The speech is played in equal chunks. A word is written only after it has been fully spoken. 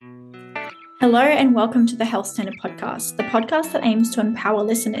Hello and welcome to the Health Standard Podcast, the podcast that aims to empower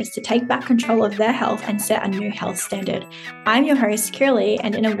listeners to take back control of their health and set a new health standard. I'm your host, Gerlad,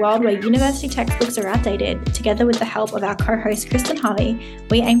 and in a world where university textbooks are outdated, together with the help of our co-host, Kristen Harvey,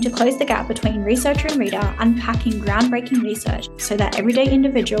 we aim to close the gap between researcher and reader, unpacking groundbreaking research so that everyday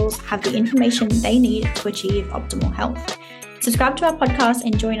individuals have the information they need to achieve optimal health. Subscribe to our podcast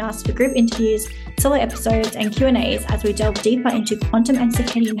and join us for group interviews, solo episodes, and Q&As as we delve deeper into quantum and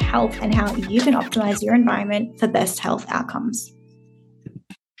circadian health and how you can optimize your environment for best health outcomes.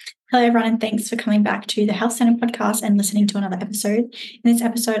 Hello, everyone, and thanks for coming back to the Health Standard Podcast and listening to another episode. In this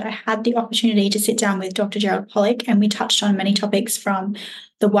episode, I had the opportunity to sit down with Dr. Gerlad Pollack, and we touched on many topics from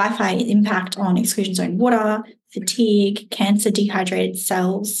the Wi-Fi impact on exclusion zone water, fatigue, cancer, dehydrated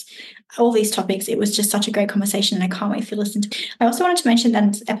cells, all these topics. It was just such a great conversation, and I can't wait for you to listen to it. I also wanted to mention that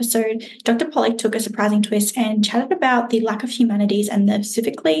in this episode, Dr. Pollack took a surprising twist and chatted about the lack of humanities and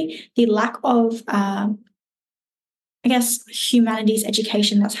specifically the lack of humanities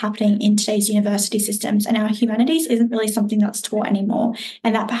education that's happening in today's university systems. And our humanities isn't really something that's taught anymore.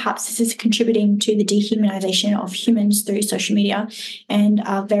 And that perhaps this is contributing to the dehumanization of humans through social media and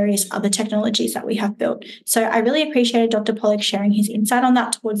various other technologies that we have built. So I really appreciated Dr. Pollack sharing his insight on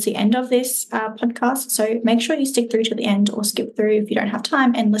that towards the end of this podcast. So make sure you stick through to the end or skip through if you don't have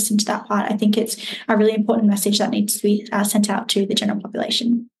time and listen to that part. I think it's a really important message that needs to be sent out to the general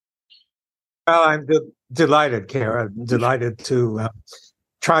population. Well, I'm delighted, Kara. Delighted to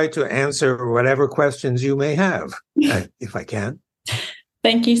try to answer whatever questions you may have, if I can.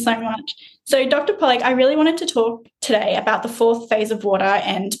 Thank you so much. So, Dr. Pollack, I really wanted to talk today about the fourth phase of water,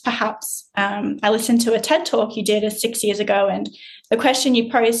 and perhaps I listened to a TED Talk you did 6 years ago, and the question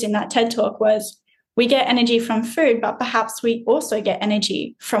you posed in that TED Talk was, we get energy from food, but perhaps we also get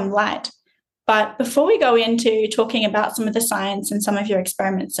energy from light. But before we go into talking about some of the science and some of your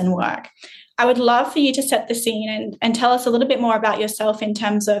experiments and work, I would love for you to set the scene and tell us a little bit more about yourself in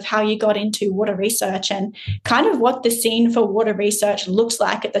terms of how you got into water research and kind of what the scene for water research looks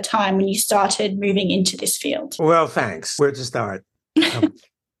like at the time when you started moving into this field. Well, thanks. Where to start?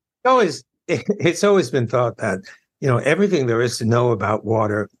 It's always been thought that, everything there is to know about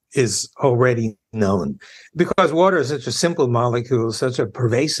water is already known, because water is such a simple molecule, such a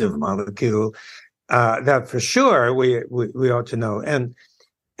pervasive molecule, that for sure we ought to know. And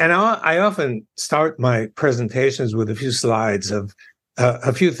I often start my presentations with a few slides of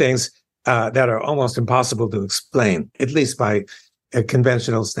a few things that are almost impossible to explain, at least by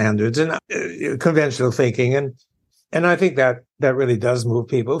conventional standards and conventional thinking. And I think that really does move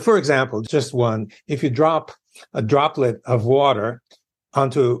people. For example, just one, if you drop a droplet of water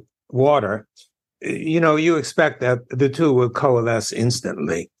onto water, you expect that the two will coalesce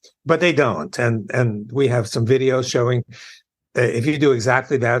instantly, but they don't. And we have some videos showing if you do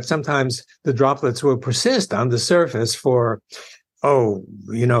exactly that, sometimes the droplets will persist on the surface for,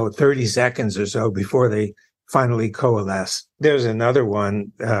 30 seconds or so before they finally coalesce. There's another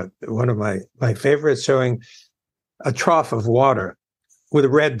one, one of my favorites, showing a trough of water with a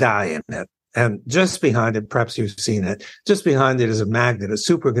red dye in it. And just behind it, perhaps you've seen it, just behind it is a magnet, a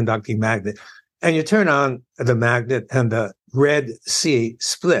superconducting magnet. And you turn on the magnet and the red sea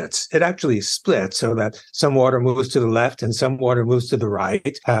splits. It actually splits so that some water moves to the left and some water moves to the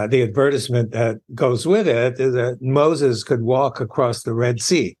right. The advertisement that goes with it is that Moses could walk across the Red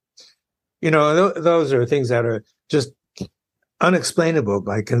Sea. Those are things that are just unexplainable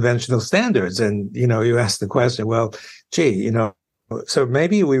by conventional standards. And, you ask the question, well, so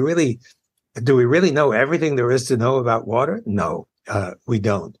maybe do we really know everything there is to know about water? No, we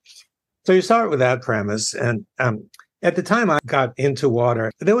don't. So you start with that premise. And at the time I got into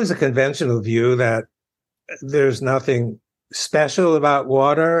water, there was a conventional view that there's nothing special about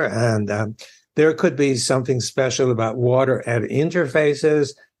water, and there could be something special about water at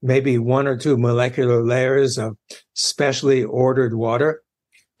interfaces, maybe one or two molecular layers of specially ordered water.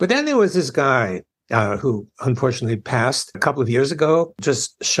 But then there was this guy who unfortunately passed a couple of years ago,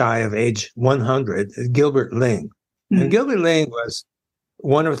 just shy of age 100, Gilbert Ling. Mm-hmm. And Gilbert Ling was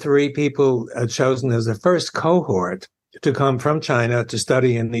one of three people chosen as the first cohort to come from China to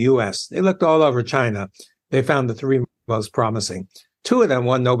study in the U.S. They looked all over China. They found the three most promising. Two of them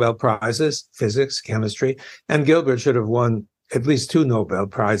won Nobel Prizes, physics, chemistry, and Gilbert should have won at least 2 Nobel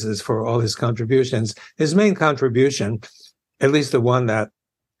Prizes for all his contributions. His main contribution, at least the one that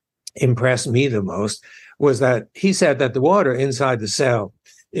impressed me the most, was that he said that the water inside the cell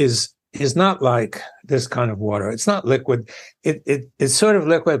is not like this kind of water. It's not liquid. It's sort of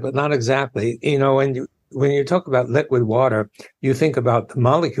liquid, but not exactly. When you talk about liquid water, you think about the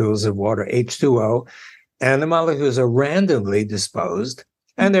molecules of water, H2O, and the molecules are randomly disposed.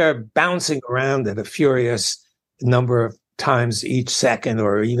 And they're bouncing around at a furious number of times each second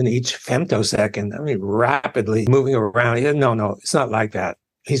or even each femtosecond. I mean, rapidly moving around. He said, no, it's not like that.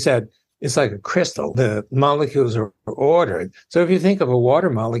 He said, it's like a crystal. The molecules are ordered. So if you think of a water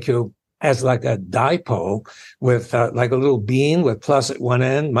molecule as like a dipole with like a little bean with plus at one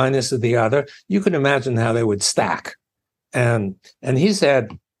end, minus at the other, you can imagine how they would stack. And he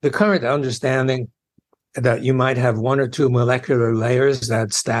said the current understanding that you might have one or two molecular layers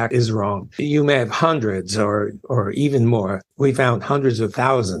that stack is wrong. You may have hundreds or even more. We found hundreds of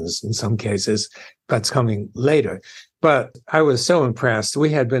thousands in some cases. That's coming later. But I was so impressed. We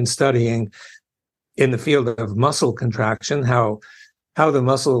had been studying in the field of muscle contraction, how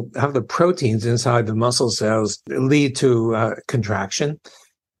the proteins inside the muscle cells lead to contraction.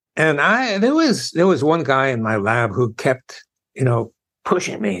 And there was one guy in my lab who kept,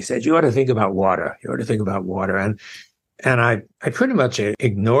 pushing me. He said, you ought to think about water. You ought to think about water. And I pretty much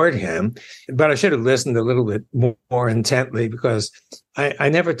ignored him, but I should have listened a little bit more intently because I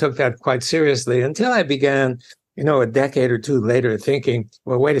never took that quite seriously until I began, a decade or two later thinking,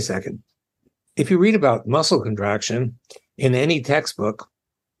 well, wait a second. If you read about muscle contraction in any textbook,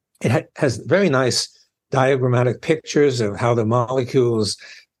 it has very nice diagrammatic pictures of how the molecules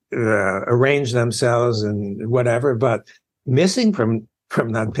arrange themselves and whatever, but missing from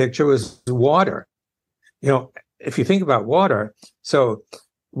that picture was water. If you think about water, so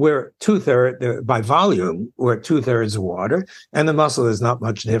we're by volume, we're 2/3 water, and the muscle is not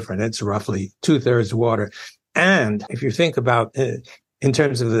much different. It's roughly 2/3 water. And if you think about in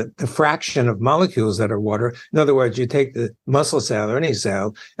terms of the fraction of molecules that are water, in other words, you take the muscle cell or any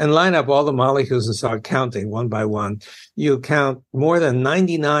cell and line up all the molecules and start counting one by one. You count more than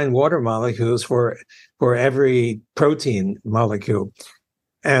 99 water molecules for every protein molecule.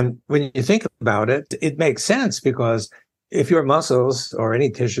 And when you think about it, it makes sense because if your muscles or any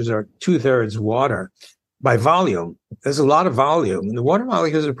tissues are 2/3 water by volume, there's a lot of volume. And the water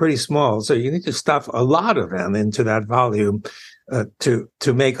molecules are pretty small, so you need to stuff a lot of them into that volume to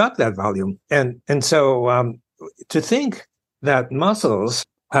make up that volume. And so to think that muscles,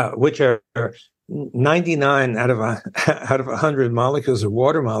 which are 99 out of 100 molecules are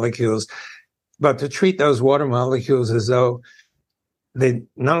water molecules, but to treat those water molecules as though they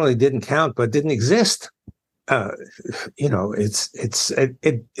not only didn't count but didn't exist,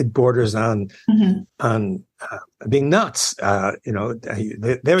 it borders on being nuts.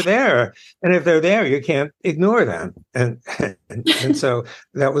 They're there, and if they're there, you can't ignore them. And so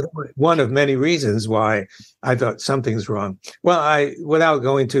that was one of many reasons why I thought something's wrong. Well, without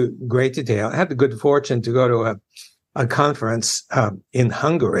going into great detail, I had the good fortune to go to a conference in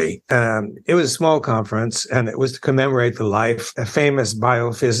Hungary. It was a small conference, and it was to commemorate the life of a famous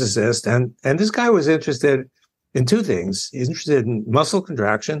biophysicist. And this guy was interested in two things. He's interested in muscle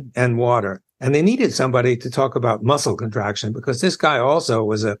contraction and water. And they needed somebody to talk about muscle contraction because this guy also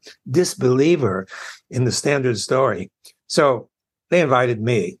was a disbeliever in the standard story. So they invited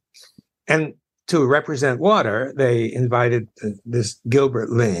me. And to represent water, they invited this Gilbert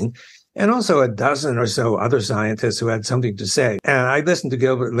Ling, and also a dozen or so other scientists who had something to say. And I listened to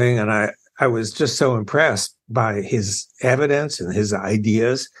Gilbert Ling, and I was just so impressed by his evidence and his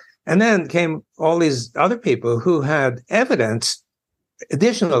ideas. And then came all these other people who had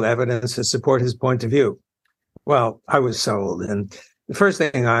additional evidence to support his point of view. Well, I was sold. And the first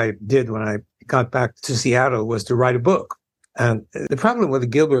thing I did when I got back to Seattle was to write a book. And the problem with the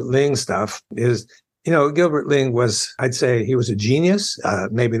Gilbert Ling stuff is, Gilbert Ling I'd say he was a genius.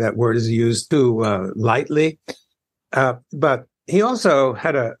 Maybe that word is used too lightly. But he also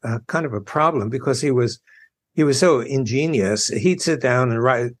had a kind of a problem because he was so ingenious. He'd sit down and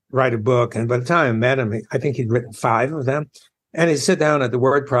write a book. And by the time I met him, I think he'd written 5 of them. And he'd sit down at the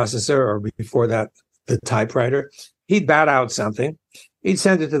word processor, or before that, the typewriter. He'd bat out something. He'd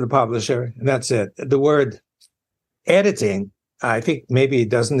send it to the publisher, and that's it. The word editing, I think maybe it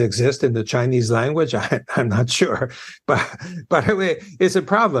doesn't exist in the Chinese language. I'm not sure, but it's a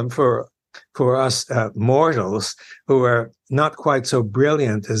problem for us mortals who are not quite so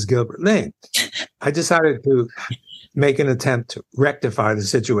brilliant as Gilbert Ling. I decided to make an attempt to rectify the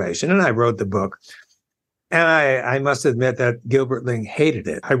situation, and I wrote the book. And I must admit that Gilbert Ling hated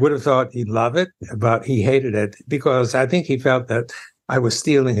it. I would have thought he'd love it, but he hated it because I think he felt that I was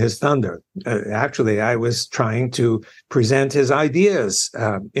stealing his thunder. Actually, I was trying to present his ideas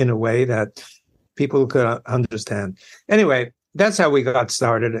in a way that people could understand. Anyway, that's how we got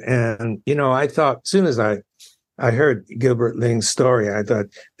started. And, I thought, as soon as I heard Gilbert Ling's story, I thought,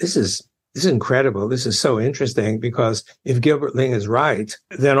 this is incredible. This is so interesting because if Gilbert Ling is right,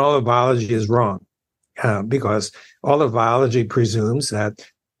 then all of biology is wrong. because all of biology presumes that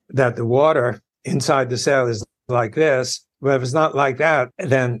the water inside the cell is like this. But if it's not like that,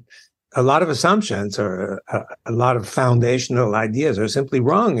 then a lot of assumptions or a lot of foundational ideas are simply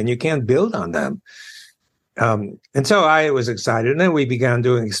wrong, and you can't build on them. And so I was excited, and then we began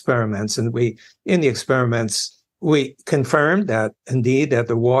doing experiments, and in the experiments, we confirmed that indeed that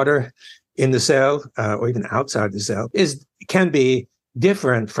the water in the cell, or even outside the cell, can be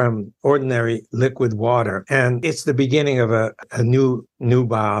different from ordinary liquid water, and it's the beginning of a new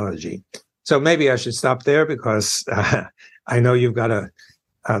biology. So maybe I should stop there because I know you've got a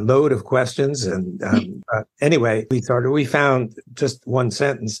load of questions. And anyway, we found just one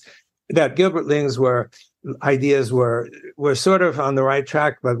sentence that Gilbert Ling's ideas were sort of on the right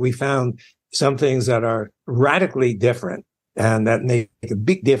track, but we found some things that are radically different and that make a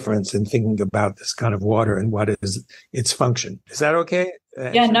big difference in thinking about this kind of water and what is its function. Is that okay?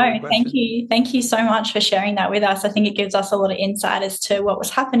 Yeah, no, thank you. Thank you so much for sharing that with us. I think it gives us a lot of insight as to what was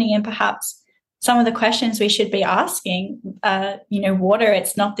happening and perhaps some of the questions we should be asking. Water,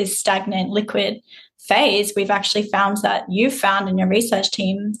 it's not this stagnant liquid phase. We've actually found that you've found in your research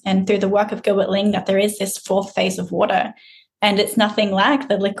team and through the work of Gilbert Ling that there is this fourth phase of water. And it's nothing like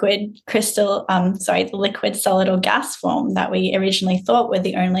the liquid solid or gas form that we originally thought were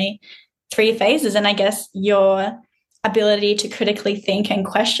the only three phases. And I guess your ability to critically think and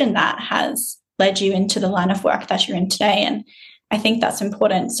question that has led you into the line of work that you're in today. And I think that's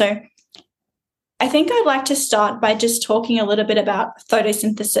important. So I think I'd like to start by just talking a little bit about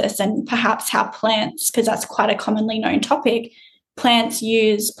photosynthesis and perhaps how plants, because that's quite a commonly known topic, plants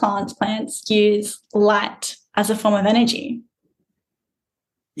use light as a form of energy.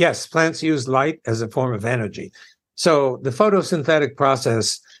 Yes, plants use light as a form of energy. So the photosynthetic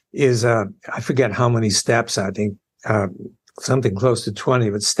process is, I forget how many steps, I think something close to 20,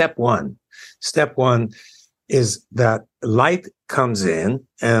 but step one is that light comes in,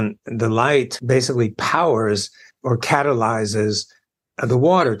 and the light basically powers or catalyzes the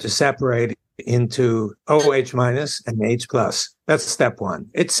water to separate into OH minus and H plus. That's step one.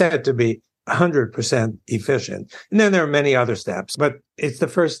 It's said to be 100% efficient. And then there are many other steps, but it's the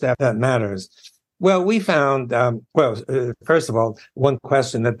first step that matters. Well, we found, first of all, one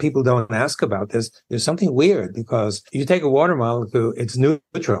question that people don't ask about this, there's something weird because you take a water molecule, it's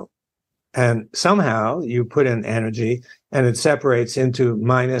neutral. And somehow you put in energy and it separates into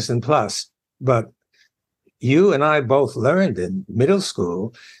minus and plus. But you and I both learned in middle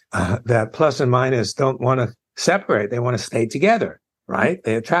school that plus and minus don't want to separate. They want to stay together, right?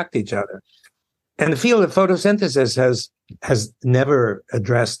 They attract each other. And the field of photosynthesis has never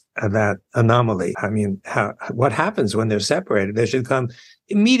addressed that anomaly. I mean, what happens when they're separated? They should come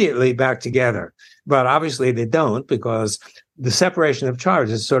immediately back together. But obviously they don't, because the separation of charge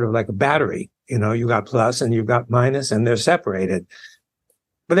is sort of like a battery. You know, you got plus and you've got minus and they're separated.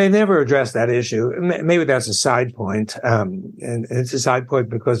 But they never addressed that issue. Maybe that's a side point. And it's a side point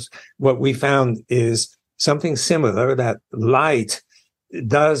because what we found is something similar, that light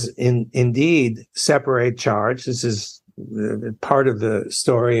does indeed separate charge. This is part of the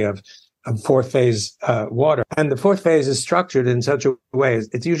story of fourth phase water. And the fourth phase is structured in such a way,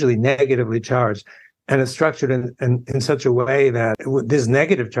 it's usually negatively charged. And it's structured in such a way that there's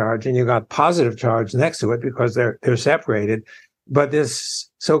negative charge and you got positive charge next to it because they're separated. But this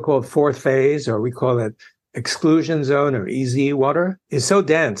so-called fourth phase, or we call it exclusion zone or EZ water, is so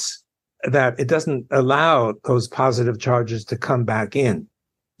dense that it doesn't allow those positive charges to come back in.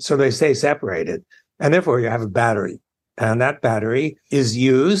 So they stay separated. And therefore you have a battery. And that battery is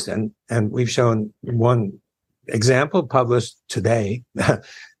used, and we've shown one example published today,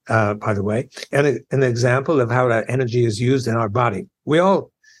 by the way, and an example of how that energy is used in our body. We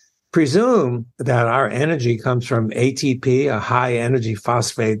all presume that our energy comes from ATP, a high energy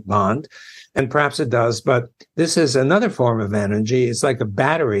phosphate bond, and perhaps it does, but this is another form of energy. It's like a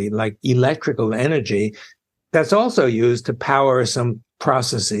battery, like electrical energy that's also used to power some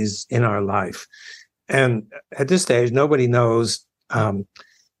processes in our life. And at this stage, nobody knows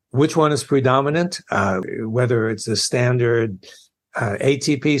which one is predominant, whether it's the standard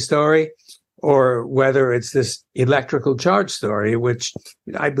ATP story or whether it's this electrical charge story, which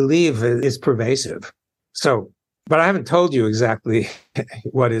I believe is pervasive. So, but I haven't told you exactly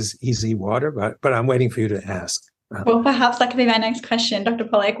what is EZ water, but I'm waiting for you to ask. Well, perhaps that could be my next question, Dr.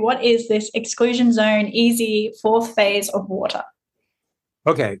 Pollack. What is this exclusion zone, EZ fourth phase of water?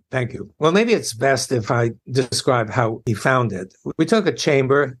 Okay, thank you. Well, maybe it's best if I describe how we found it. We took a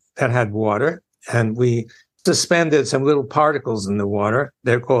chamber that had water and we suspended some little particles in the water.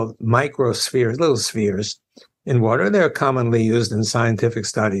 They're called microspheres, little spheres, in water. They're commonly used in scientific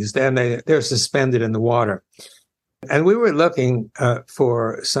studies, and they're suspended in the water. And we were looking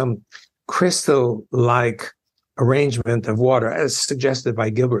for some crystal-like arrangement of water, as suggested by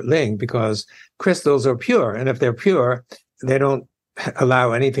Gilbert Ling, because crystals are pure. And if they're pure, they don't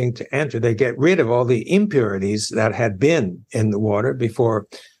allow anything to enter. They get rid of all the impurities that had been in the water before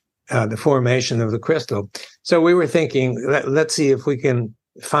the formation of the crystal. So we were thinking, let's see if we can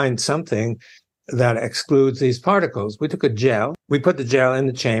find something that excludes these particles. We took a gel. We put the gel in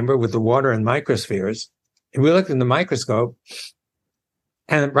the chamber with the water and microspheres. And we looked in the microscope,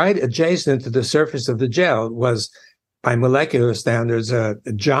 and right adjacent to the surface of the gel was, by molecular standards, a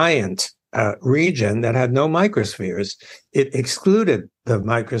giant region that had no microspheres. It excluded the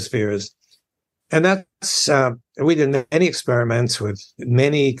microspheres. And that's, we did many experiments with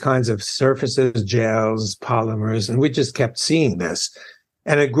many kinds of surfaces, gels, polymers, and we just kept seeing this.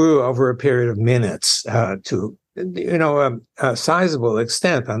 And it grew over a period of minutes to, a sizable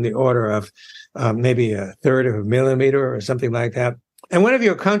extent, on the order of maybe a third of a millimeter or something like that. And one of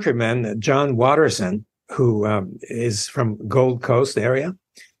your countrymen, John Watterson, who is from Gold Coast area,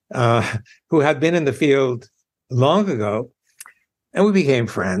 who had been in the field long ago, and we became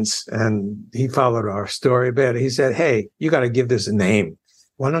friends, and he followed our story a bit. He said, hey, you got to give this a name.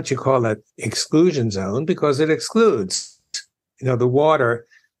 Why don't you call it exclusion zone? Because it excludes. The water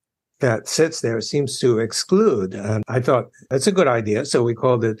that sits there seems to exclude. And I thought that's a good idea. So we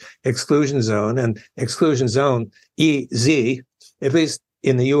called it exclusion zone, and exclusion zone, EZ, at least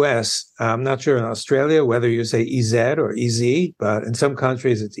in the US. I'm not sure in Australia whether you say EZ or EZ, but in some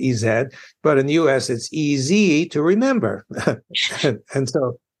countries it's EZ. But in the US, it's easy to remember. and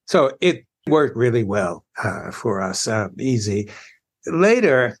so it worked really well for us, easy.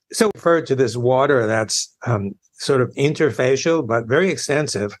 Later, so referred to this water that's sort of interfacial, but very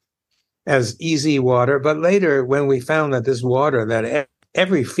extensive, as easy water. But later, when we found that this water, that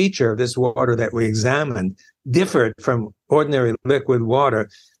every feature of this water that we examined differed from ordinary liquid water,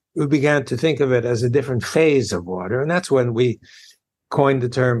 we began to think of it as a different phase of water. And that's when we coined the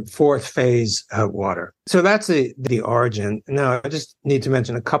term fourth phase water. So that's the origin. Now, I just need to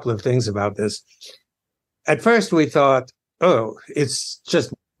mention a couple of things about this. At first, we thought, oh, it's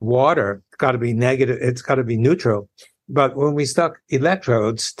just water. It's got to be negative. It's got to be neutral. But when we stuck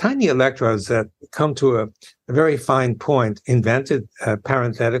electrodes, tiny electrodes that come to a very fine point, invented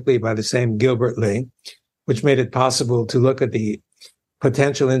parenthetically by the same Gilbert Ling, which made it possible to look at the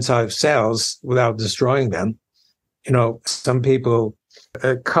potential inside of cells without destroying them. Some people,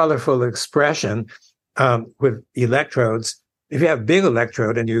 a colorful expression with electrodes. If you have a big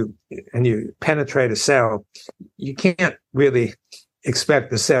electrode and you penetrate a cell, you can't really expect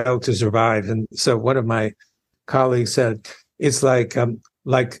the cell to survive. And so one of my colleagues said, it's like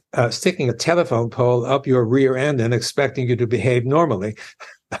sticking a telephone pole up your rear end and expecting you to behave normally.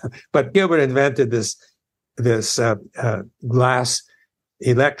 But Gilbert invented this glass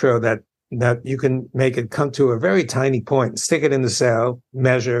electrode that you can make it come to a very tiny point, stick it in the cell,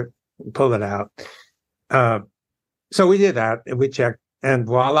 measure, pull it out. So we did that, and we checked, and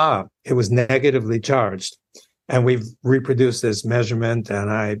voila, it was negatively charged. And we've reproduced this measurement,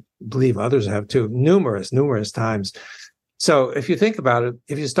 and I believe others have too, numerous times. So if you think about it,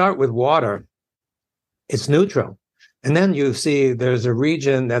 if you start with water, it's neutral. And then you see there's a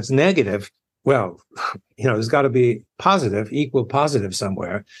region that's negative. Well, there's got to be positive, equal positive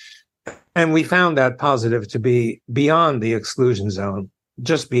somewhere. And we found that positive to be beyond the exclusion zone,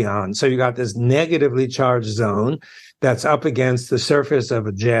 just beyond. So you got this negatively charged zone that's up against the surface of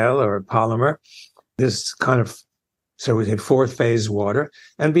a gel or a polymer, this kind of, so we say fourth phase water.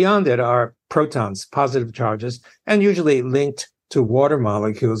 And beyond it are protons, positive charges, and usually linked to water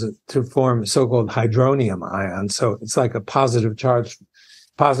molecules to form so-called hydronium ions. So it's like a positively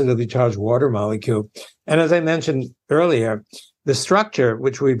charged water molecule. And as I mentioned earlier, the structure,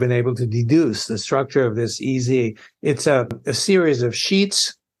 which we've been able to deduce, the structure of this EZ, it's a series of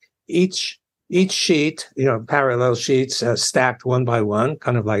sheets, each sheet, parallel sheets stacked one by one,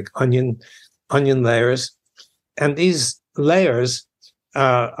 kind of like onion layers. And these layers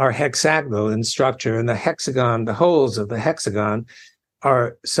are hexagonal in structure, and the holes of the hexagon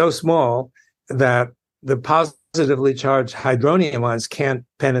are so small that the positively charged hydronium ions can't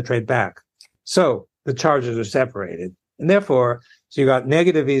penetrate back. So the charges are separated. And therefore, so you got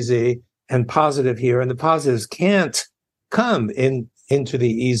negative EZ and positive here, and the positives can't come into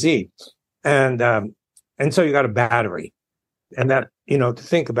the EZ. And so you got a battery. And that, to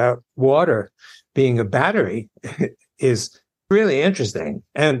think about water being a battery is really interesting.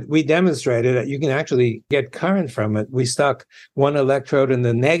 And we demonstrated that you can actually get current from it. We stuck one electrode in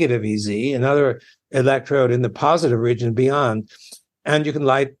the negative EZ, another electrode in the positive region beyond, and you can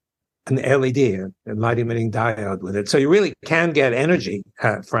light an LED, a light emitting diode with it. So you really can get energy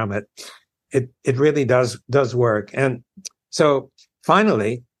from it. It really does work. And so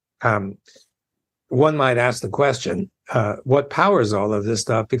finally, one might ask the question, what powers all of this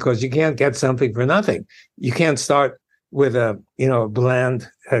stuff? Because you can't get something for nothing. You can't start with a bland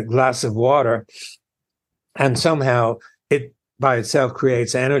glass of water and somehow it by itself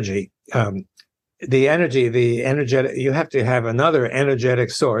creates energy. The energetic, you have to have another energetic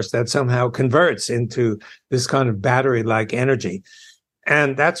source that somehow converts into this kind of battery-like energy.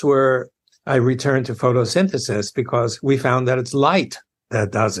 And that's where I returned to photosynthesis, because we found that it's light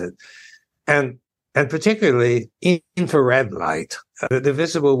that does it. And particularly infrared light. The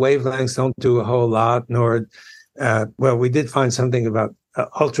visible wavelengths don't do a whole lot, nor, we did find something about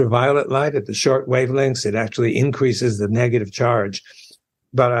ultraviolet light at the short wavelengths. It actually increases the negative charge.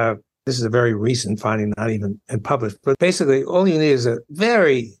 But this is a very recent finding, not even published. But basically, all you need is a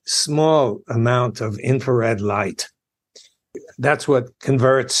very small amount of infrared light. That's what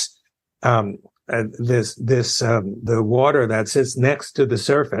converts the water that sits next to the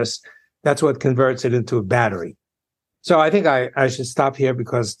surface. That's what converts it into a battery. So I think I should stop here,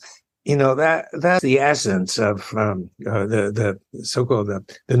 because that's the essence of the so-called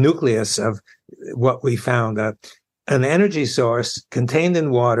the nucleus of what we found. An energy source contained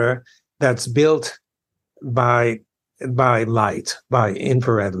in water that's built by light, by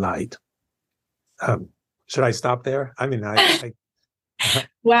infrared light. Should I stop there? I mean,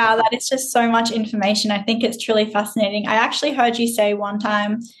 Wow, that is just so much information. I think it's truly fascinating. I actually heard you say one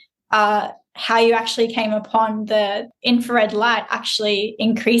time how you actually came upon the infrared light actually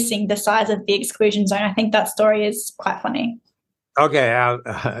increasing the size of the exclusion zone. I think that story is quite funny. Okay,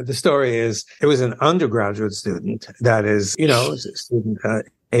 the story is, it was an undergraduate student that is, a student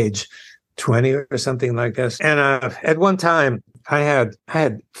age 20 or something like this. And at one time, I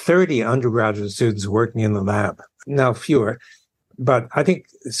had 30 undergraduate students working in the lab. Now fewer, but I think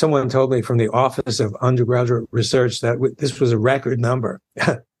someone told me from the Office of Undergraduate Research that this was a record number.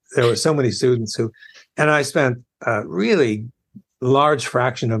 There were so many students and I spent a really large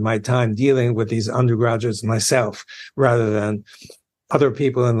fraction of my time dealing with these undergraduates myself, rather than other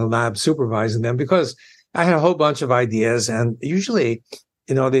people in the lab supervising them, because I had a whole bunch of ideas. And usually,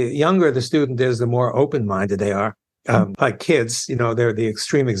 the younger the student is, the more open-minded they are. Like kids, they're the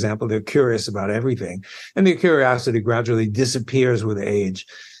extreme example. They're curious about everything. And their curiosity gradually disappears with age.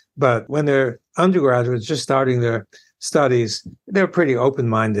 But when they're undergraduates just starting their studies, they're pretty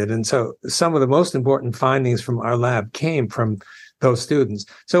open-minded. And so some of the most important findings from our lab came from those students.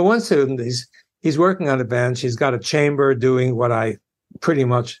 So one student, he's working on a bench. He's got a chamber doing what I pretty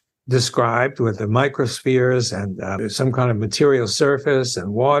much described, with the microspheres and some kind of material surface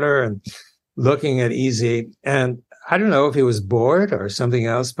and water, and looking at EZ. And I don't know if he was bored or something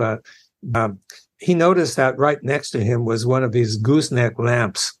else, but he noticed that right next to him was one of these gooseneck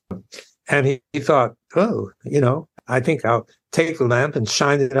lamps. And he thought, I think I'll take the lamp and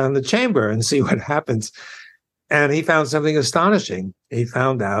shine it on the chamber and see what happens. And he found something astonishing. He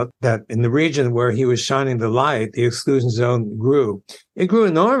found out that in the region where he was shining the light, the exclusion zone grew. It grew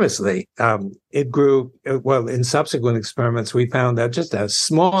enormously. It grew, in subsequent experiments, we found that just a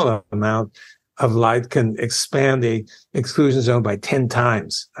small amount of light can expand the exclusion zone by 10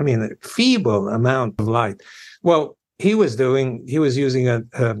 times. I mean, a feeble amount of light. Well, he was using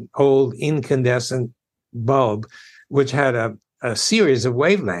an old incandescent bulb, which had a series of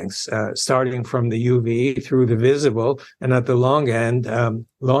wavelengths, starting from the UV through the visible, and at the long end,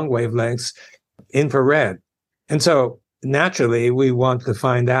 long wavelengths, infrared. And so naturally, we want to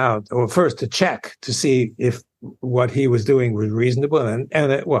find out, or first to check to see if what he was doing was reasonable, and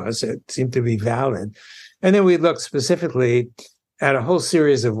it seemed to be valid. And then we looked specifically at a whole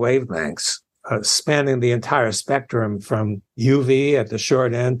series of wavelengths, spanning the entire spectrum from UV at the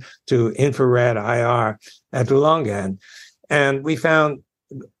short end to infrared IR at the long end. And we found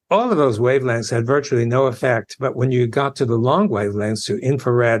all of those wavelengths had virtually no effect. But when you got to the long wavelengths, to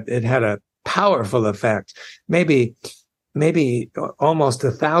infrared, it had a powerful effect, maybe almost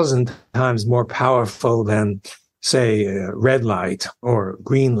 1,000 times more powerful than, say, red light or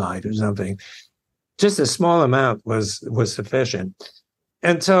green light or something. Just a small amount was sufficient.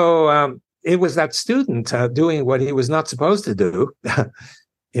 And so it was that student doing what he was not supposed to do.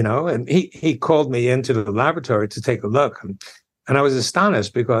 And he called me into the laboratory to take a look. And I was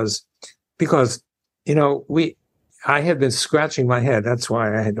astonished because I had been scratching my head. That's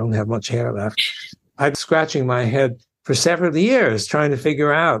why I don't have much hair left. I've been scratching my head for several years trying to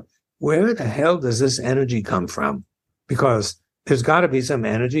figure out, where the hell does this energy come from? Because there's got to be some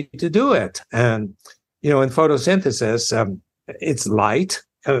energy to do it. And, in photosynthesis, it's light.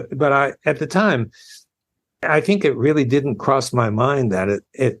 But at the time, I think it really didn't cross my mind that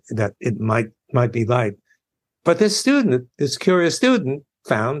it might be light. But this curious student,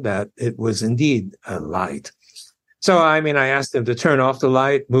 found that it was indeed a light. So, I asked him to turn off the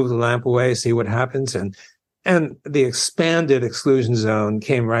light, move the lamp away, see what happens. And the expanded exclusion zone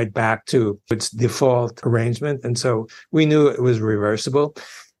came right back to its default arrangement. And so we knew it was reversible.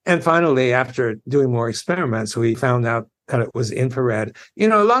 And finally, after doing more experiments, we found out that it was infrared. A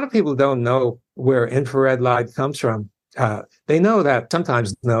lot of people don't know where infrared light comes from. They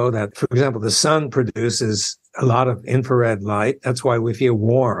sometimes know that, for example, the sun produces a lot of infrared light. That's why we feel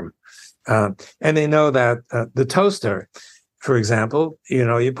warm. And they know that the toaster, for example,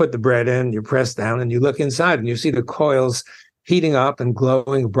 you put the bread in, you press down, and you look inside, and you see the coils heating up and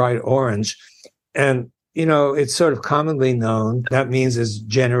glowing bright orange. And, it's sort of commonly known that means it's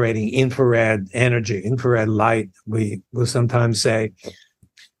generating infrared energy, infrared light, we will sometimes say.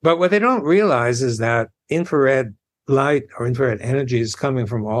 But what they don't realize is that infrared light or infrared energy is coming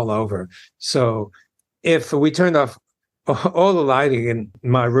from all over. So if we turned off all the lighting in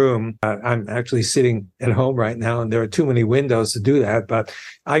my room, I'm actually sitting at home right now, and there are too many windows to do that, but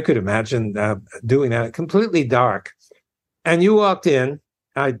I could imagine doing that completely dark. And you walked in,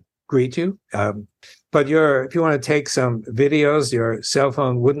 I'd greet you. But if you want to take some videos, your cell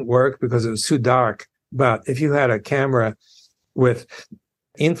phone wouldn't work because it was too dark. But if you had a camera with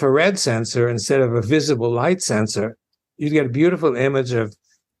infrared sensor instead of a visible light sensor, you'd get a beautiful image of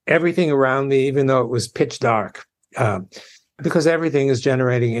everything around me, even though it was pitch dark, because everything is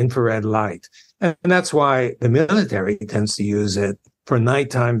generating infrared light. And that's why the military tends to use it for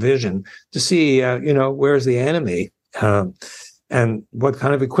nighttime vision to see, where's the enemy, and what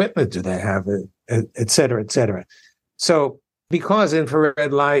kind of equipment do they have, et cetera, et cetera. So because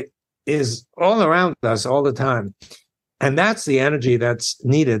infrared light is all around us all the time, and that's the energy that's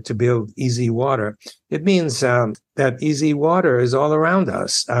needed to build easy water, it means that easy water is all around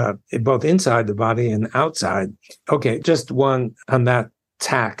us, both inside the body and outside. Okay, just one on that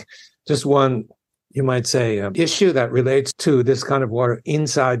tack, just one, you might say, issue that relates to this kind of water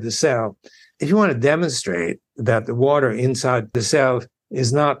inside the cell. If you want to demonstrate that the water inside the cell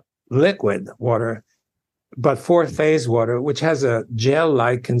is not liquid water, but fourth phase water, which has a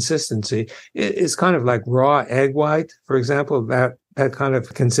gel-like consistency, is kind of like raw egg white, for example, that kind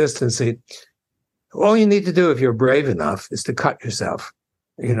of consistency. All you need to do, if you're brave enough, is to cut yourself.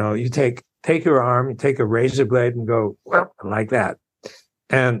 You take your arm, you take a razor blade and go, well, like that.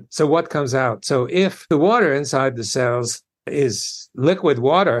 And so what comes out? So if the water inside the cells is liquid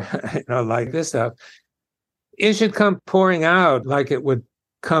water, like this stuff, it should come pouring out like it would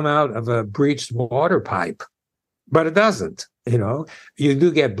come out of a breached water pipe, but it doesn't. You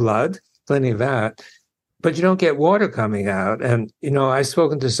do get blood, plenty of that, but you don't get water coming out. And, I've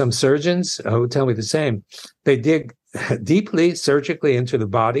spoken to some surgeons who tell me the same. They dig deeply surgically into the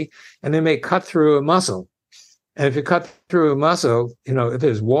body, and they may cut through a muscle. And if you cut through a muscle, if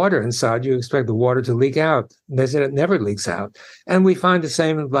there's water inside, you expect the water to leak out. And they said it never leaks out. And we find the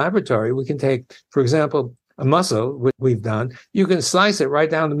same in the laboratory. We can take, for example, a muscle, which we've done, you can slice it right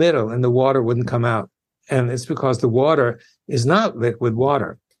down the middle and the water wouldn't come out. And it's because the water is not liquid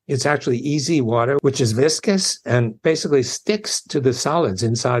water. It's actually easy water, which is viscous and basically sticks to the solids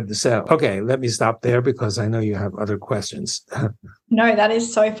inside the cell. Okay, let me stop there because I know you have other questions. No, that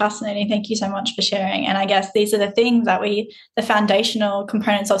is so fascinating. Thank you so much for sharing. And I guess these are the things that the foundational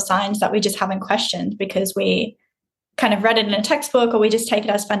components of science that we just haven't questioned because we kind of read it in a textbook or we just take it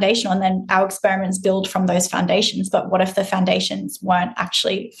as foundational and then our experiments build from those foundations. But what if the foundations weren't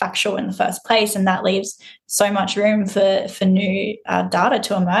actually factual in the first place? And that leaves so much room for new data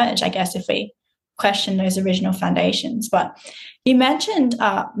to emerge, I guess, if we question those original foundations. But you mentioned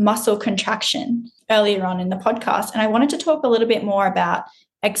muscle contraction earlier on in the podcast, and I wanted to talk a little bit more about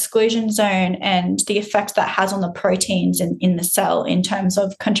exclusion zone and the effects that has on the proteins in the cell in terms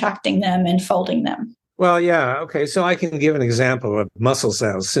of contracting them and folding them. Well, yeah. Okay. So I can give an example of muscle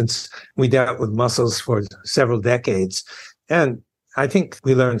cells since we dealt with muscles for several decades. And I think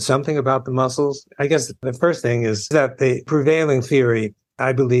we learned something about the muscles. I guess the first thing is that the prevailing theory,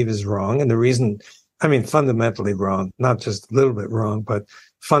 I believe, is wrong. And the reason, fundamentally wrong, not just a little bit wrong, but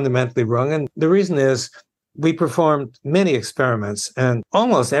fundamentally wrong. And the reason is we performed many experiments and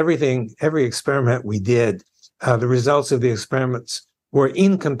almost every experiment we did, the results of the experiments were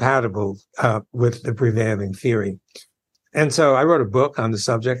incompatible with the prevailing theory. And so I wrote a book on the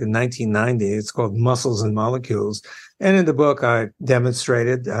subject in 1990. It's called Muscles and Molecules. And in the book, I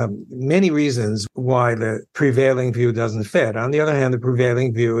demonstrated many reasons why the prevailing view doesn't fit. On the other hand, the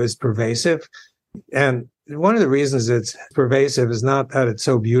prevailing view is pervasive. And one of the reasons it's pervasive is not that it's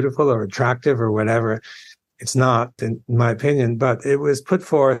so beautiful or attractive or whatever. It's not, in my opinion, but it was put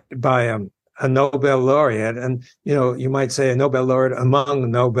forth by a Nobel laureate. And, you might say a Nobel laureate among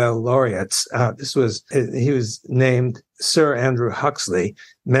Nobel laureates. He was named Sir Andrew Huxley,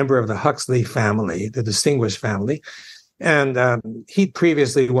 member of the Huxley family, the distinguished family. And he'd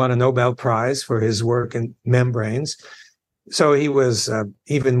previously won a Nobel Prize for his work in membranes. So he was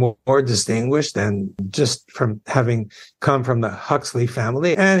even more distinguished than just from having come from the Huxley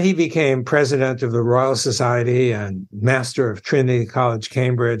family. And he became president of the Royal Society and master of Trinity College,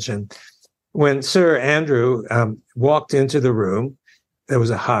 Cambridge. And when Sir Andrew walked into the room, there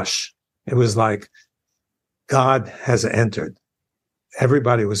was a hush. It was like God has entered.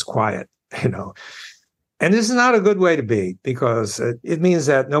 Everybody was quiet, And this is not a good way to be, because it means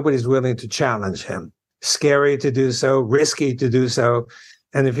that nobody's willing to challenge him. Scary to do so, risky to do so.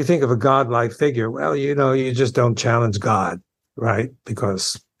 And if you think of a godlike figure, well, you just don't challenge God, right?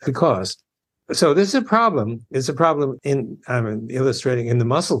 Because. So this is a problem. It's a problem I'm illustrating in the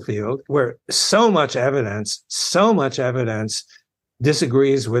muscle field, where so much evidence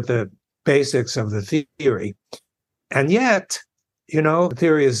disagrees with the basics of the theory. And yet, the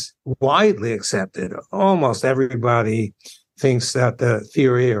theory is widely accepted. Almost everybody thinks that the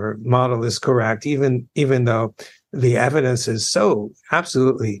theory or model is correct, even though the evidence is so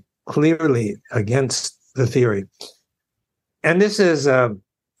absolutely clearly against the theory. And this is, I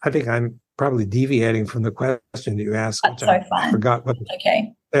think I'm probably deviating from the question that you asked. That's so fine. I forgot what.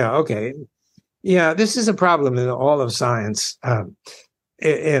 Okay. Yeah. Okay. Yeah. This is a problem in all of science.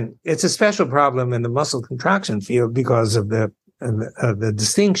 And it's a special problem in the muscle contraction field because of the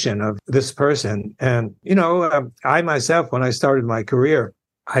distinction of this person. And, I myself, when I started my career,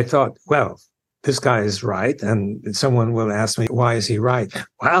 I thought, well, this guy is right. And someone will ask me, why is he right?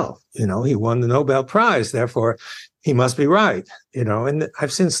 Well, he won the Nobel Prize, therefore he must be right, and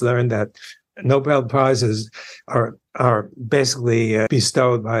I've since learned that Nobel Prizes are basically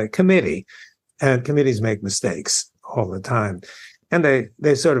bestowed by a committee, and committees make mistakes all the time. And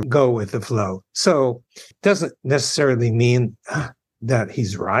they sort of go with the flow. So it doesn't necessarily mean that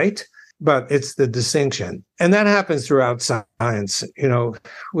he's right, but it's the distinction. And that happens throughout science.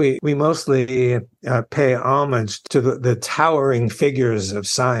 We mostly pay homage to the towering figures of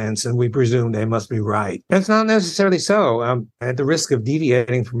science, and we presume they must be right. That's not necessarily so. At the risk of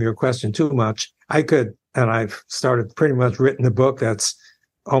deviating from your question too much, and I've pretty much written a book that's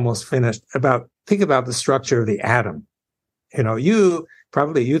almost finished think about the structure of the atom. You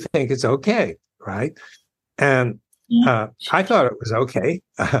think it's okay, right? And I thought it was okay.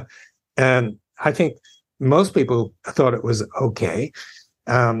 And I think most people thought it was okay.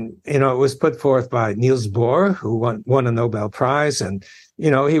 It was put forth by Niels Bohr, who won a Nobel Prize. And,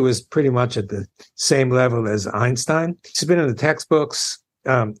 he was pretty much at the same level as Einstein. He's been in the textbooks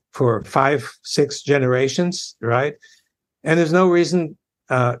for 5-6 generations, right? And there's no reason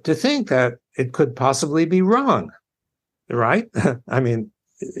to think that it could possibly be wrong, right? I mean,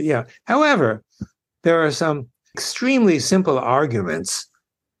 yeah. However, there are some extremely simple arguments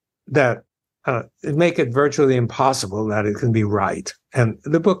that make it virtually impossible that it can be right. And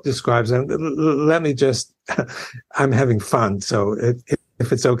the book describes them. Let me just, I'm having fun. So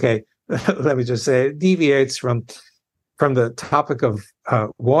if it's okay, let me just say it deviates from the topic of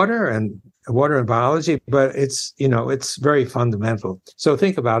water and biology, but it's very fundamental. So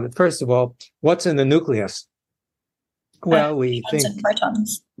think about it. First of all, what's in the nucleus? Well, we think and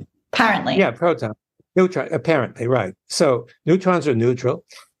protons, apparently. Yeah, protons. Neutron, apparently, right. So neutrons are neutral.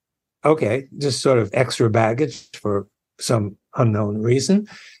 Okay, just sort of extra baggage for some unknown reason.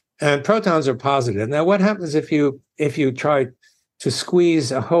 And protons are positive. Now, what happens if you try to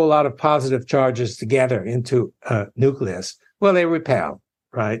squeeze a whole lot of positive charges together into a nucleus? Well, they repel,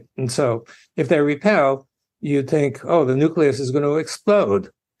 right? And so if they repel, you think, oh, the nucleus is going to explode,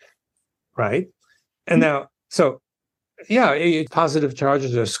 right? And now, so yeah, positive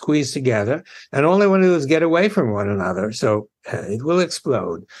charges are squeezed together, and all they want to do is get away from one another. So it will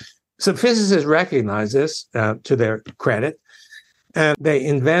explode. So physicists recognize this to their credit, and they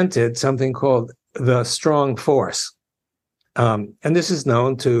invented something called the strong force. And this is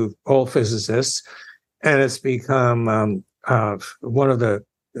known to all physicists, and it's become one of the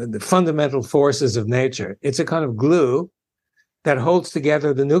fundamental forces of nature. It's a kind of glue that holds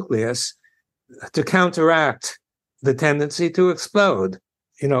together the nucleus to counteract the tendency to explode,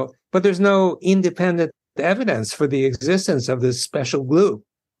 but there's no independent evidence for the existence of this special glue,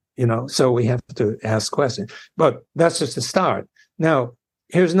 so we have to ask questions. But that's just a start. Now,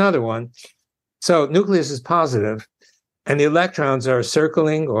 here's another one. So nucleus is positive, and the electrons are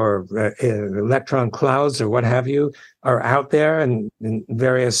circling, or electron clouds or what have you are out there in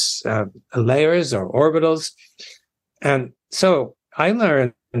various layers or orbitals. And so I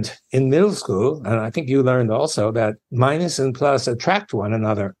learned in middle school, and I think you learned also, that minus and plus attract one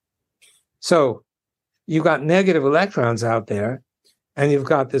another. So you've got negative electrons out there, and you've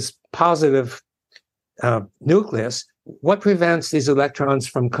got this positive nucleus. What prevents these electrons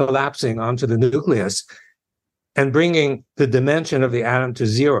from collapsing onto the nucleus and bringing the dimension of the atom to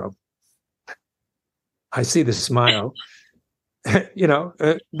zero? I see the smile.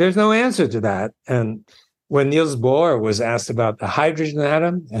 There's no answer to that. And when Niels Bohr was asked about the hydrogen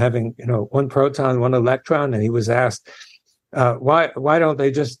atom having, one proton, one electron, and he was asked, why don't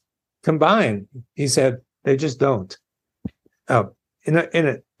they just combine? He said, they just don't.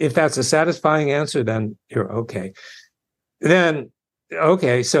 If that's a satisfying answer, then you're okay. Then,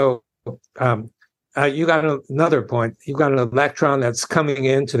 okay, so you got another point. You've got an electron that's coming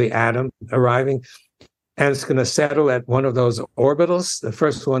into the atom, arriving, and it's going to settle at one of those orbitals. The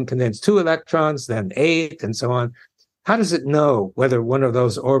first one contains 2 electrons, then 8, and so on. How does it know whether one of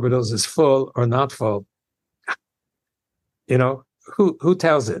those orbitals is full or not full? Who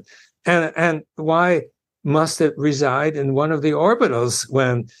tells it? And why must it reside in one of the orbitals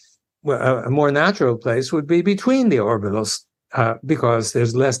when a more natural place would be between the orbitals, because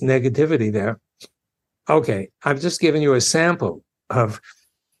there's less negativity there? Okay, I've just given you a sample of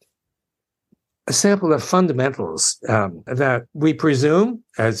fundamentals that we presume,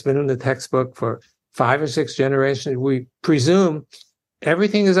 has been in the textbook for 5 or 6 generations. We presume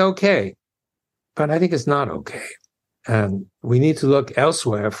everything is okay, but I think it's not okay. And we need to look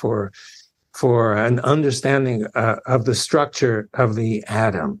elsewhere for an understanding of the structure of the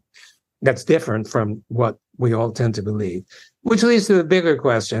atom that's different from what we all tend to believe, which leads to the bigger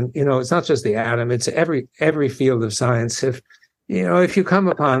question. It's not just the atom, it's every field of science. If you come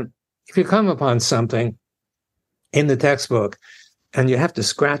upon something in the textbook and you have to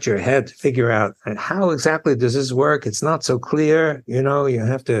scratch your head to figure out how exactly does this work, it's not so clear. You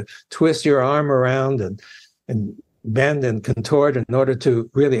have to twist your arm around and bend and contort in order to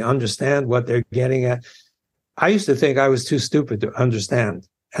really understand what they're getting at. I used to think I was too stupid to understand,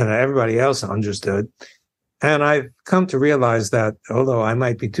 and everybody else understood. And I've come to realize that although I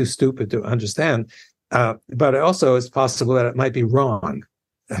might be too stupid to understand, but also it's possible that it might be wrong,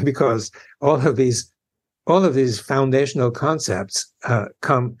 because all of these foundational concepts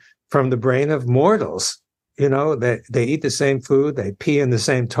come from the brain of mortals. They eat the same food, they pee in the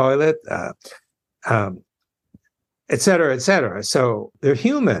same toilet, et cetera, et cetera. So they're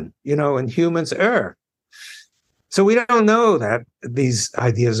human, and humans err. So we don't know that these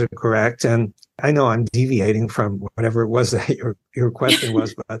ideas are correct. And I know I'm deviating from whatever it was that your question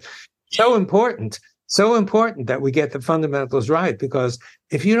was, but so important that we get the fundamentals right, because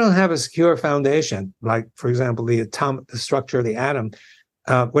if you don't have a secure foundation, like, for example, the structure of the atom,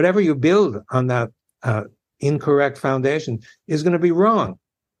 whatever you build on that incorrect foundation is going to be wrong.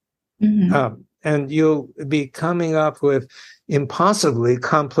 Mm-hmm. And you'll be coming up with impossibly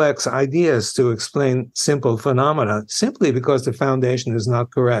complex ideas to explain simple phenomena simply because the foundation is not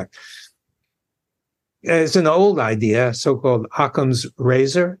correct. It's an old idea, so-called Occam's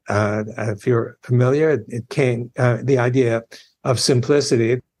razor. If you're familiar, it came, the idea of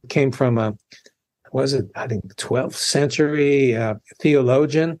simplicity, it came from I think 12th century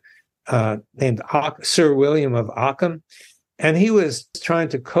theologian named Sir William of Occam. And he was trying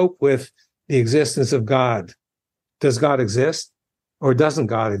to cope with the existence of God. Does God exist, or doesn't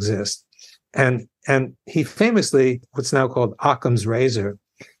God exist? And he famously, what's now called Occam's razor,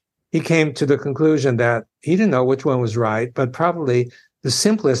 he came to the conclusion that he didn't know which one was right, but probably the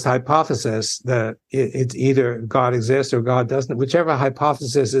simplest hypothesis, that it's either God exists or God doesn't, whichever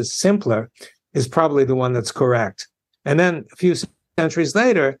hypothesis is simpler is probably the one that's correct. And then a few centuries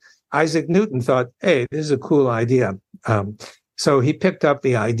later, Isaac Newton thought, hey, this is a cool idea. So he picked up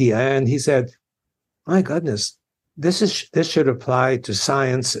the idea and he said, my goodness, this should apply to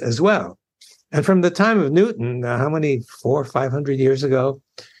science as well. And from the time of Newton, how many, 400 or 500 years ago,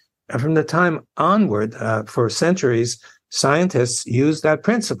 from the time onward, for centuries, scientists used that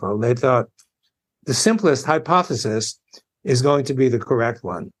principle. They thought the simplest hypothesis is going to be the correct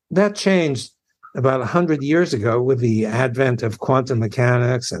one. That changed about 100 years ago with the advent of quantum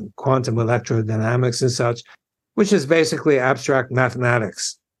mechanics and quantum electrodynamics and such, which is basically abstract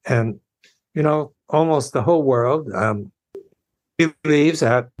mathematics. And, almost the whole world, believes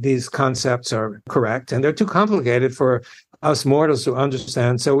that these concepts are correct, and they're too complicated for us mortals to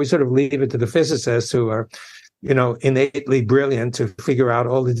understand. So we sort of leave it to the physicists who are, innately brilliant to figure out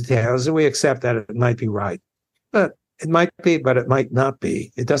all the details, and we accept that it might be right. But it might be, but it might not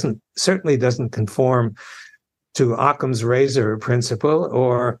be. It certainly doesn't conform to Occam's razor principle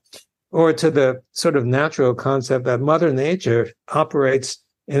or to the sort of natural concept that Mother Nature operates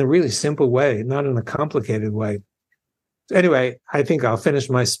in a really simple way, not in a complicated way. Anyway, I think I'll finish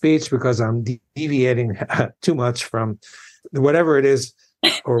my speech because I'm deviating too much from whatever it is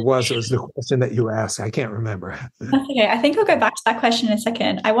was the question that you asked. I can't remember. That's okay. I think I'll go back to that question in a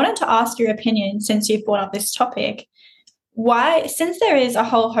second. I wanted to ask your opinion, since you've brought up this topic. Why, since there is a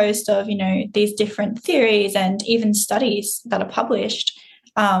whole host of, these different theories and even studies that are published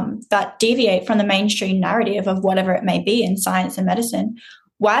that deviate from the mainstream narrative of whatever it may be in science and medicine,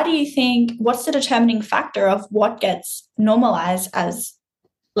 why do you think, what's the determining factor of what gets normalized as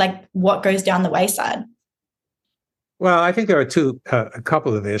what goes down the wayside? Well, I think there are a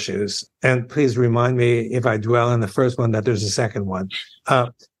couple of issues, and please remind me if I dwell on the first one that there's a second one.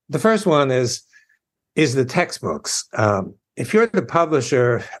 The first one is the textbooks. If you're the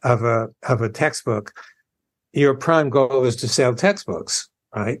publisher of a textbook, your prime goal is to sell textbooks,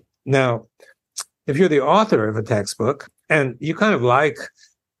 right? Now, if you're the author of a textbook and you kind of like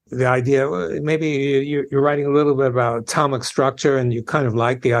the idea, maybe you're writing a little bit about atomic structure, and you kind of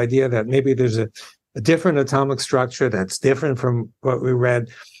like the idea that maybe there's a different atomic structure that's different from what we read.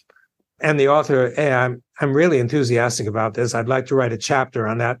 And the author, hey, I'm really enthusiastic about this. I'd like to write a chapter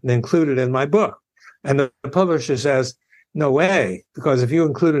on that and include it in my book. And the publisher says, no way, because if you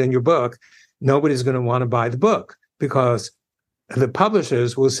include it in your book, nobody's going to want to buy the book, because the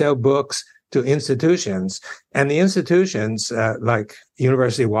publishers will sell books to institutions. And the institutions, like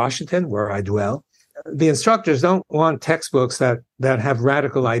University of Washington, where I dwell, the instructors don't want textbooks that have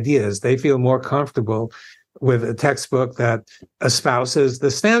radical ideas. They feel more comfortable with a textbook that espouses the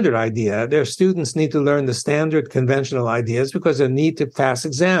standard idea. Their students need to learn the standard conventional ideas because they need to pass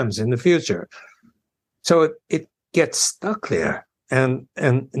exams in the future. So it gets stuck there, and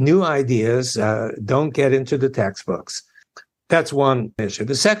new ideas don't get into the textbooks. That's one issue.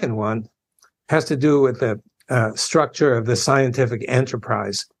 The second one has to do with the structure of the scientific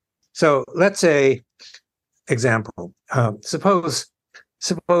enterprise. So let's say, example, suppose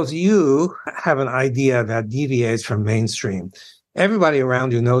you have an idea that deviates from mainstream. Everybody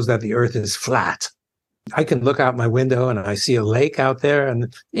around you knows that the earth is flat. I can look out my window and I see a lake out there,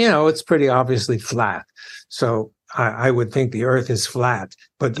 and, it's pretty obviously flat. So I would think the earth is flat.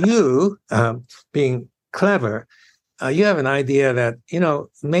 But you, being clever, you have an idea that,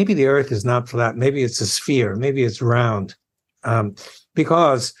 maybe the earth is not flat. Maybe it's a sphere. Maybe it's round.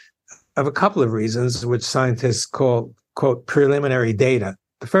 Because of a couple of reasons, which scientists call, quote, preliminary data.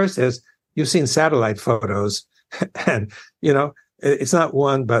 The first is you've seen satellite photos, and, it's not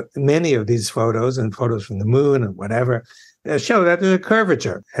one, but many of these photos and photos from the moon and whatever show that there's a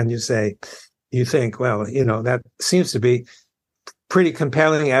curvature. And you think, well, that seems to be pretty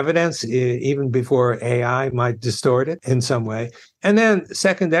compelling evidence, even before AI might distort it in some way. And then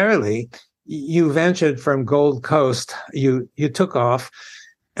secondarily, you ventured from Gold Coast, you took off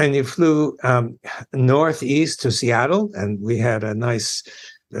and you flew northeast to Seattle, and we had a nice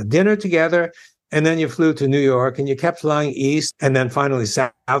dinner together. And then you flew to New York, and you kept flying east, and then finally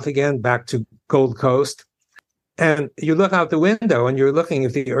south again, back to Gold Coast. And you look out the window and you're looking,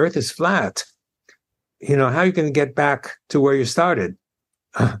 if the earth is flat, how are you going to get back to where you started?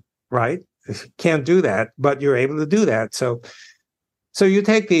 Right? You can't do that, but you're able to do that. So you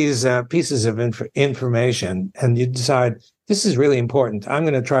take these pieces of information and you decide, this is really important. I'm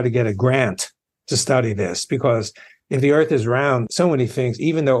going to try to get a grant to study this, because if the earth is round, so many things,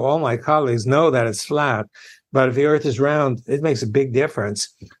 even though all my colleagues know that it's flat, but if the earth is round, it makes a big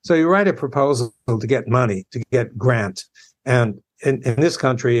difference. So you write a proposal to get money, to get grant. And in this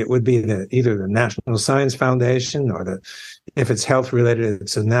country, it would be either the National Science Foundation, or if it's health related,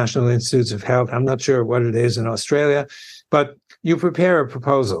 it's the National Institutes of Health. I'm not sure what it is in Australia, but you prepare a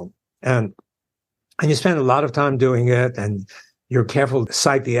proposal and you spend a lot of time doing it, and you're careful to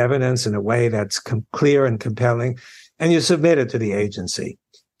cite the evidence in a way that's clear and compelling, and you submit it to the agency.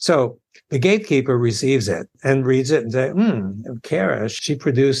 So the gatekeeper receives it and reads it and says, Kara, she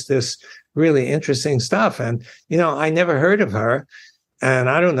produced this really interesting stuff. And, I never heard of her. And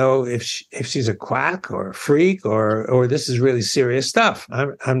I don't know if she's a quack or a freak or this is really serious stuff.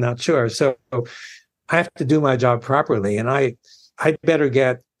 I'm not sure. So I have to do my job properly. And I'd better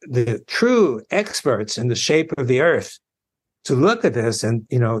get the true experts in the shape of the earth to look at this and,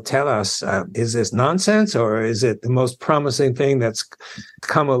 tell us, is this nonsense or is it the most promising thing that's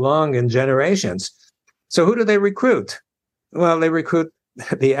come along in generations? So who do they recruit? Well, they recruit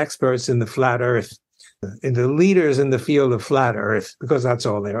the experts in the flat earth, in the leaders in the field of flat earth, because that's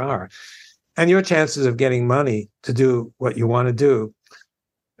all there are. And your chances of getting money to do what you want to do,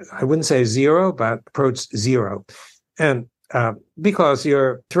 I wouldn't say zero, but approach zero. And because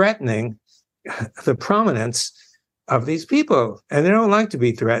you're threatening the prominence of these people, and they don't like to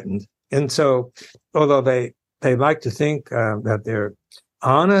be threatened. And so, although they like to think that they're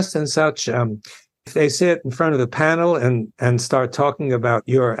honest and such, if they sit in front of the panel and start talking about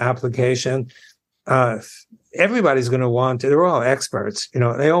your application, everybody's going to want, they're all experts,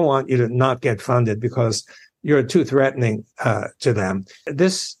 they all want you to not get funded because you're too threatening to them.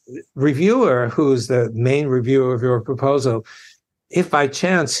 This reviewer, who's the main reviewer of your proposal, if by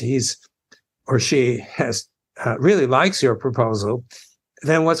chance he's or she has really likes your proposal,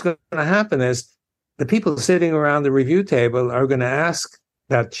 then what's going to happen is the people sitting around the review table are going to ask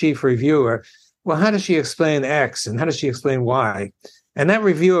that chief reviewer, well, how does she explain X and how does she explain Y? And that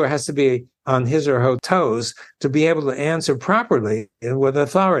reviewer has to be on his or her toes to be able to answer properly and with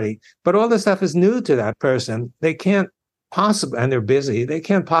authority. But all this stuff is new to that person. They can't possibly, and they're busy, they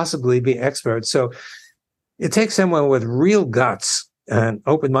can't possibly be experts. So it takes someone with real guts and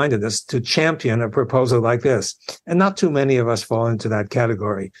open-mindedness to champion a proposal like this. And not too many of us fall into that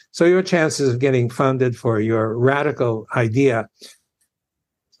category. So your chances of getting funded for your radical idea,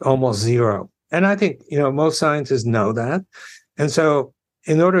 almost zero. And I think, most scientists know that. And so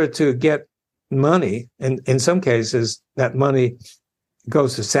in order to get money, and in some cases, that money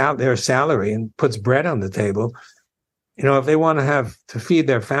goes to their salary and puts bread on the table. If they want to feed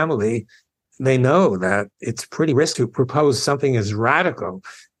their family, they know that it's pretty risky to propose something as radical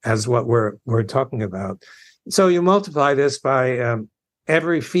as what we're talking about. So you multiply this by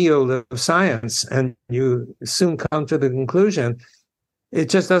every field of science, and you soon come to the conclusion it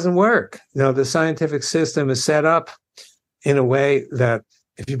just doesn't work. The scientific system is set up in a way that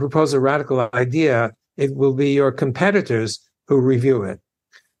if you propose a radical idea, it will be your competitors who review it.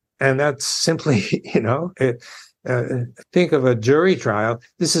 And that's simply, think of a jury trial.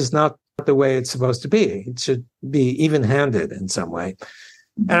 This is not the way it's supposed to be. It should be even-handed in some way.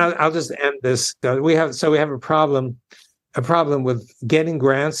 And I'll just end this. We have a problem with getting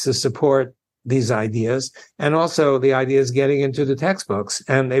grants to support these ideas, and also the ideas getting into the textbooks.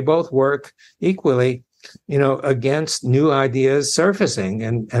 And they both work equally, against new ideas surfacing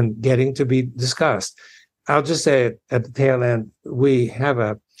and getting to be discussed. I'll just say at the tail end, we have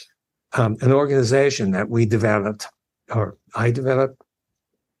an organization that we developed, or I developed.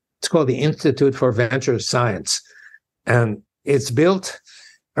 It's called the Institute for Venture Science. And it's built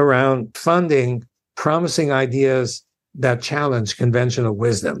around funding promising ideas that challenge conventional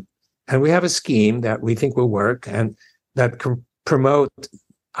wisdom. And we have a scheme that we think will work and that can promote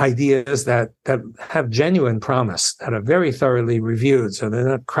ideas that have genuine promise, that are very thoroughly reviewed. So they're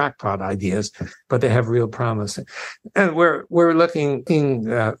not crackpot ideas, but they have real promise. And we're looking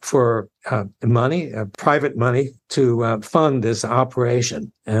for money, private money, to fund this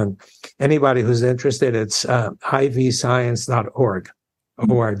operation. And anybody who's interested, it's ivscience.org,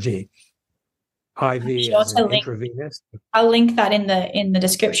 O-R-G. IV is intravenous. I'll link that in the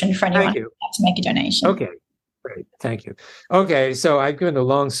description for anyone who wants to make a donation. Okay. Great. Thank you. Okay. So I've given a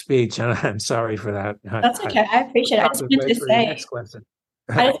long speech and I'm sorry for that. That's okay. I appreciate it. I just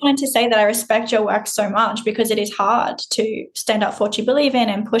wanted to say that I respect your work so much because it is hard to stand up for what you believe in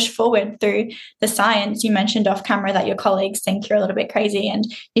and push forward through the science. You mentioned off camera that your colleagues think you're a little bit crazy, and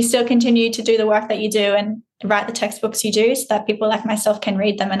you still continue to do the work that you do and write the textbooks you do so that people like myself can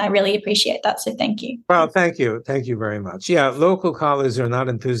read them. And I really appreciate that. So thank you. Well, thank you. Thank you very much. Yeah. Local colleagues are not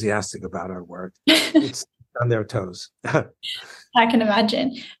enthusiastic about our work. It's on their toes. I can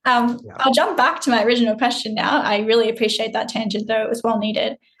imagine. I'll jump back to my original question now. I really appreciate that tangent, though. It was well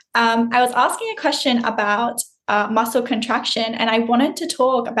needed. I was asking a question about muscle contraction, and I wanted to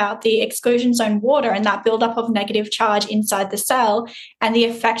talk about the exclusion zone water and that buildup of negative charge inside the cell and the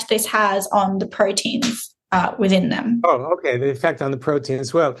effect this has on the proteins within them. Oh, okay. The effect on the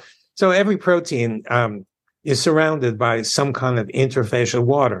proteins. Well, so every protein is surrounded by some kind of interfacial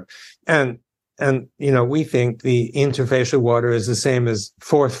water. And we think the interfacial water is the same as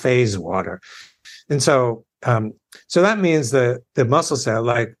fourth phase water. And so that means the muscle cell,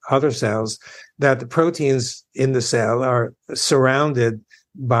 like other cells, that the proteins in the cell are surrounded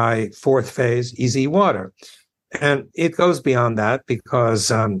by fourth phase EZ water. And it goes beyond that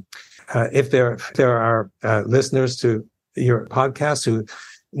because if there are listeners to your podcast who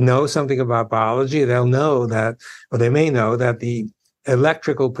know something about biology, they'll know that, or they may know that the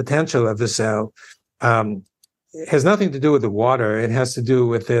electrical potential of the cell has nothing to do with the water. It has to do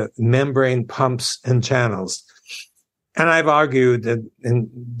with the membrane pumps and channels. And I've argued that in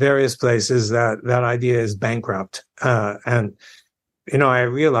various places that that idea is bankrupt. And, I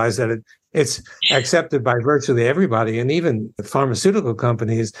realize that it's accepted by virtually everybody. And even the pharmaceutical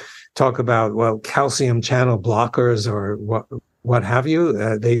companies talk about, well, calcium channel blockers or what have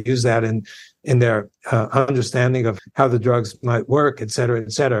you. They use that in their understanding of how the drugs might work, et cetera,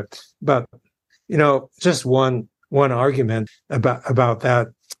 et cetera. But, just one argument about that.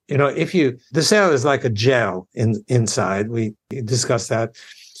 The cell is like a gel inside. We discussed that.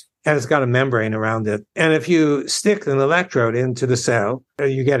 And it's got a membrane around it. And if you stick an electrode into the cell,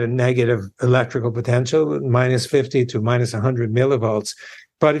 you get a negative electrical potential, minus 50 to minus 100 millivolts.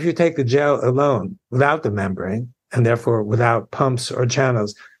 But if you take the gel alone, without the membrane, and therefore without pumps or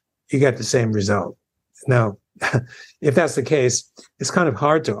channels, you get the same result. Now, if that's the case, it's kind of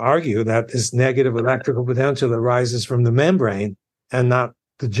hard to argue that this negative electrical potential arises from the membrane and not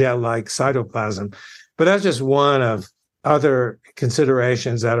the gel-like cytoplasm. But that's just one of other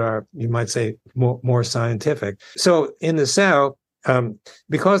considerations that are, you might say, more scientific. So in the cell,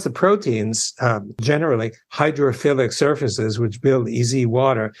 because the proteins generally hydrophilic surfaces which build easy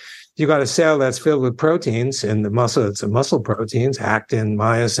water, you got a cell that's filled with proteins. In the muscle, it's muscle proteins, actin,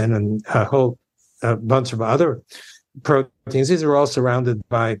 myosin, and a whole bunch of other proteins. These are all surrounded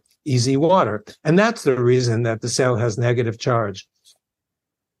by easy water. And that's the reason that the cell has negative charge.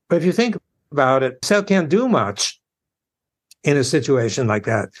 But if you think about it, the cell can't do much in a situation like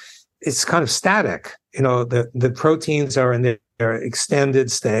that. It's kind of static. The proteins are in their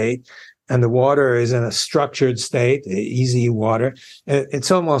extended state, and the water is in a structured state, easy water.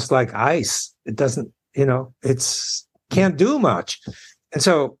 It's almost like ice. It doesn't, it's can't do much. And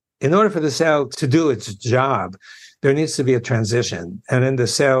so in order for the cell to do its job, there needs to be a transition. And in the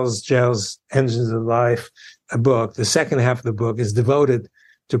Cells, Gels, Engines of Life book, the second half of the book is devoted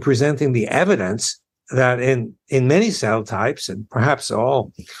to presenting the evidence that in many cell types, and perhaps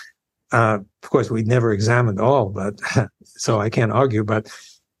all, of course, we'd never examined all, but so I can't argue, but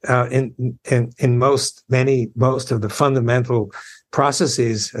in most of the fundamental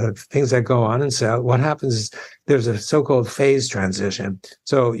processes, things that go on in cell, what happens is there's a so-called phase transition.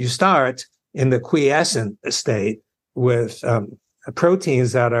 So you start in the quiescent state with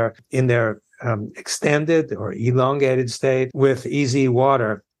proteins that are in their extended or elongated state with easy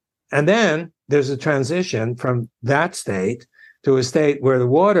water. And then there's a transition from that state to a state where the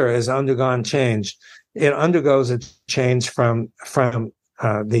water has undergone change. It undergoes a change from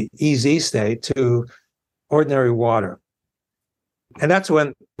the EZ state to ordinary water. And that's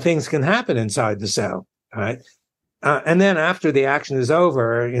when things can happen inside the cell, right? And then after the action is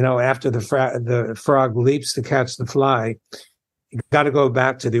over, after the frog leaps to catch the fly, you got to go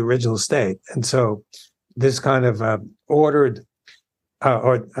back to the original state. And so this kind of ordered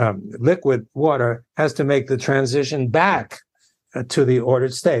liquid water has to make the transition back to the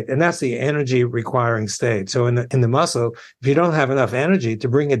ordered state. And that's the energy requiring state. So in the muscle, if you don't have enough energy to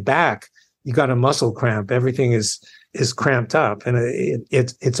bring it back, you got a muscle cramp. Everything is cramped up. And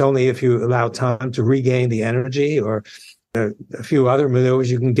it's only if you allow time to regain the energy or a few other maneuvers,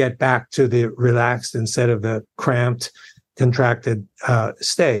 you can get back to the relaxed instead of the cramped, contracted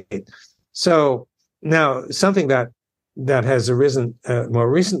state. So now something that has arisen more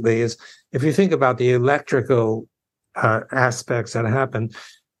recently is if you think about the electrical aspects that happen,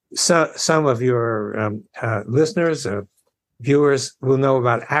 some of your listeners or viewers will know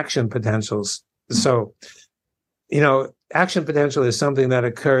about action potentials. So, action potential is something that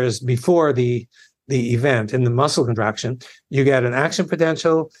occurs before the event. In the muscle contraction, you get an action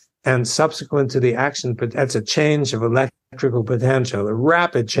potential, and subsequent to the action, that's a change of electrical potential, a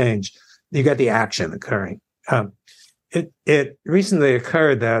rapid change. You get the action occurring. It recently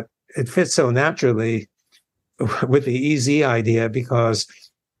occurred that it fits so naturally with the EZ idea because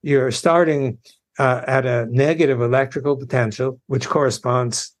you're starting at a negative electrical potential, which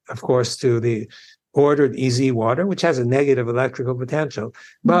corresponds, of course, to the ordered EZ water, which has a negative electrical potential.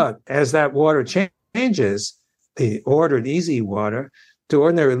 But as that water changes, the ordered EZ water to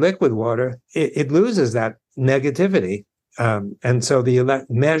ordinary liquid water, it loses that negativity. And so the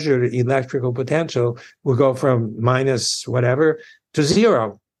measured electrical potential will go from minus whatever to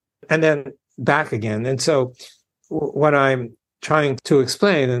zero and then back again. And so what I'm trying to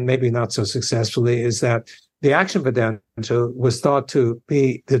explain, and maybe not so successfully, is that the action potential was thought to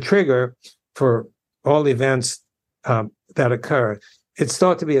be the trigger for all events that occur. It's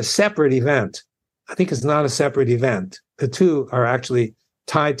thought to be a separate event. I think it's not a separate event. The two are actually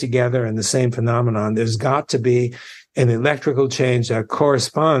tied together in the same phenomenon. There's got to be an electrical change that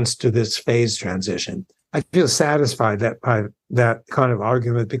corresponds to this phase transition. I feel satisfied by that kind of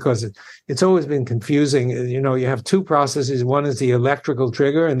argument because it's always been confusing. You have two processes. One is the electrical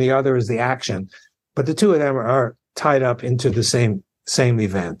trigger and the other is the action. But the two of them are tied up into the same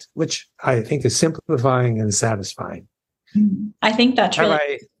event, which I think is simplifying and satisfying. I think that's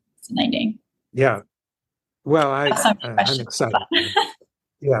really fascinating. Yeah. Well, I'm excited.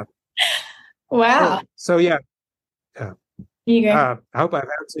 Yeah. Wow. So yeah. You go. I hope I've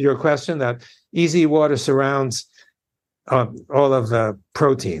answered your question that easy water surrounds all of the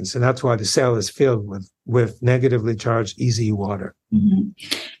proteins, and that's why the cell is filled with negatively charged easy water. Mm-hmm.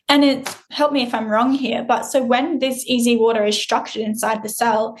 And help me if I'm wrong here, but so when this easy water is structured inside the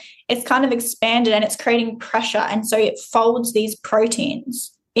cell, it's kind of expanded and it's creating pressure, and so it folds these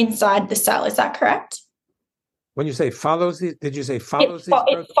proteins inside the cell. Is that correct? When you say follows these, did you say follows these?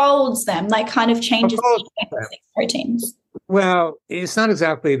 It folds them, like kind of changes the proteins. Well, it's not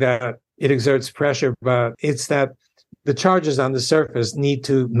exactly that it exerts pressure, but it's that the charges on the surface need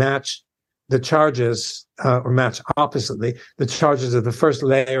to match the charges or match oppositely the charges of the first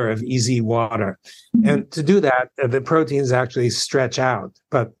layer of easy water. Mm-hmm. And to do that, the proteins actually stretch out.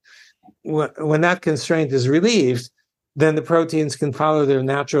 But when that constraint is relieved, then the proteins can follow their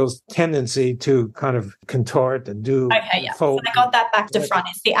natural tendency to kind of contort and do. Okay, yeah. So I got that back to front.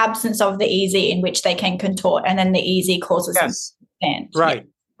 It's the absence of the easy in which they can contort, and then the easy causes them to expand. Right,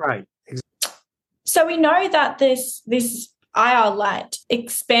 right. So we know that this IR light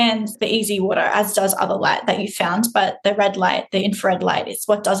expands the easy water, as does other light that you found, but the red light, the infrared light, is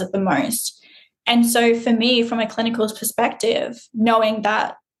what does it the most. And so for me, from a clinical perspective, knowing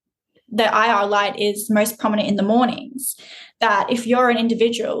that the IR light is most prominent in the mornings, that if you're an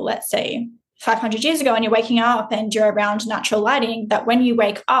individual, let's say 500 years ago, and you're waking up and you're around natural lighting, that when you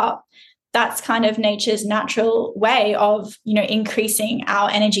wake up, that's kind of nature's natural way of, increasing our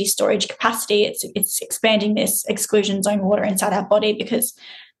energy storage capacity. It's expanding this exclusion zone water inside our body, because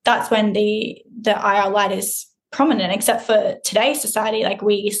that's when the IR light is prominent, except for today's society, like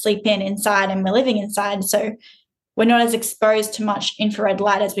we sleep inside and we're living inside. So we're not as exposed to much infrared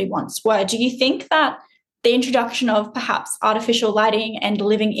light as we once were. Do you think that the introduction of perhaps artificial lighting and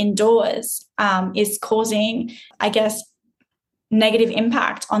living indoors is causing, I guess, negative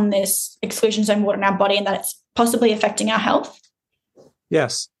impact on this exclusion zone water in our body, and that it's possibly affecting our health?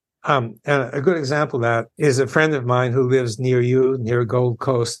 Yes. And a good example of that is a friend of mine who lives near you, near Gold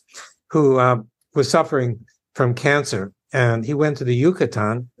Coast, who was suffering from cancer. And he went to the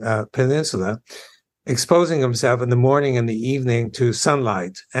Yucatan Peninsula, exposing himself in the morning and the evening to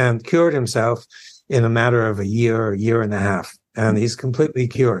sunlight, and cured himself in a matter of a year and a half. And he's completely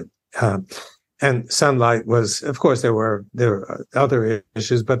cured. And sunlight was, of course, there were other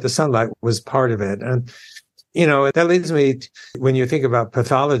issues, but the sunlight was part of it. And, that leads me to, when you think about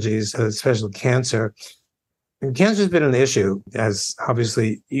pathologies, especially cancer, and cancer's been an issue, as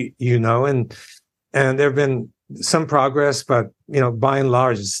obviously you know, and there have been some progress, but, by and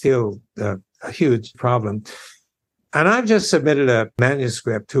large, it's still a huge problem. And I've just submitted a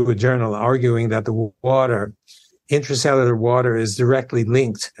manuscript to a journal arguing that the intracellular water is directly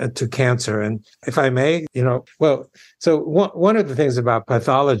linked to cancer. And if I may, so one of the things about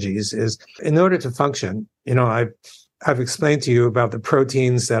pathologies is, in order to function, I've explained to you about the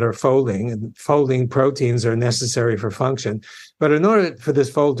proteins that are folding, and folding proteins are necessary for function. But in order for this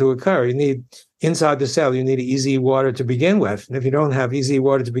fold to occur, inside the cell, you need easy water to begin with. And if you don't have easy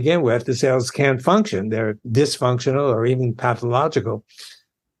water to begin with, the cells can't function. They're dysfunctional or even pathological.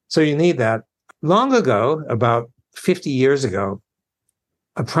 So you need that. Long ago, about 50 years ago,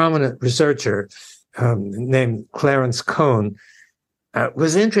 a prominent researcher named Clarence Cohn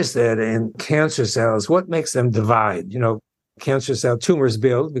was interested in cancer cells. What makes them divide? Cancer cell tumors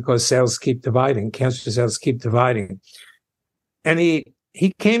build because cells keep dividing. Cancer cells keep dividing. And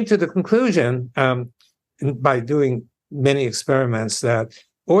he came to the conclusion by doing many experiments that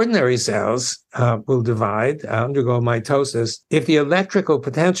ordinary cells will divide, undergo mitosis, if the electrical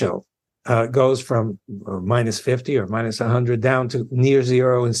potential goes from minus 50 or minus 100 down to near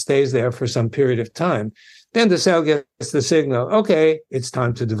zero and stays there for some period of time. Then the cell gets the signal, okay, it's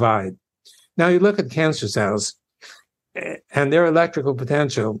time to divide. Now you look at cancer cells and their electrical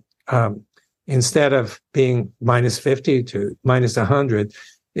potential, instead of being minus 50 to minus 100,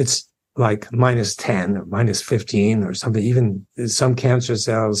 it's like minus 10 or minus 15 or something, even some cancer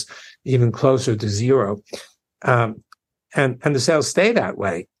cells, even closer to zero. And the cells stay that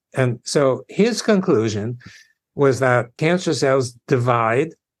way. And so his conclusion was that cancer cells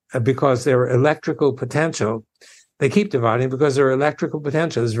divide because their electrical potential they keep dividing because their electrical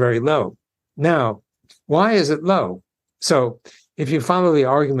potential is very low. Now, why is it low? So if you follow the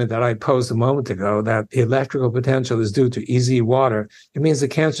argument that I posed a moment ago, that the electrical potential is due to EZ water, it means the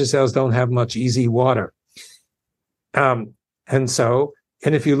cancer cells don't have much EZ water. And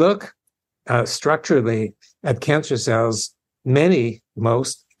if you look structurally at cancer cells,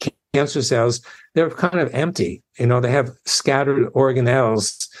 most cancer cells, they're kind of empty. They have scattered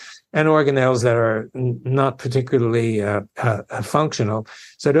organelles and organelles that are not particularly functional.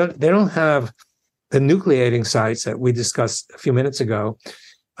 So they don't have the nucleating sites that we discussed a few minutes ago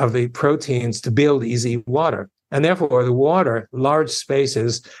of the proteins to build EZ water. And therefore, the water, large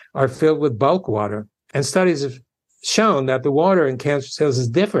spaces, are filled with bulk water. And studies have shown that the water in cancer cells is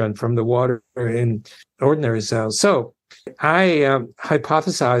different from the water in ordinary cells. So I am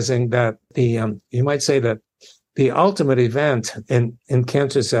hypothesizing that you might say that the ultimate event in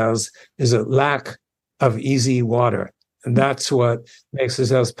cancer cells is a lack of EZ water. And that's what makes the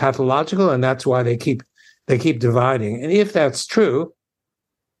cells pathological, and that's why they keep dividing. And if that's true,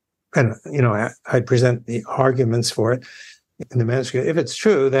 and I present the arguments for it in the manuscript. If it's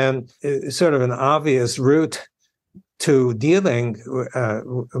true, then it's sort of an obvious route to dealing.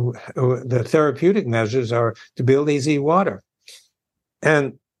 The therapeutic measures are to build EZ water,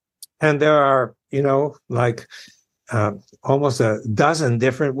 and there are almost a dozen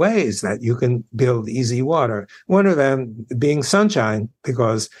different ways that you can build EZ water. One of them being sunshine,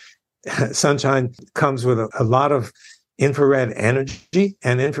 because sunshine comes with a lot of infrared energy,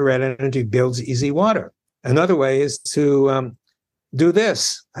 and infrared energy builds EZ water. Another way is to do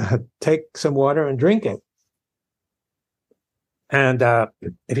this: take some water and drink it. And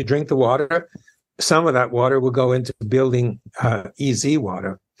if you drink the water, some of that water will go into building EZ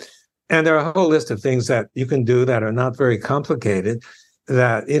water. And there are a whole list of things that you can do that are not very complicated,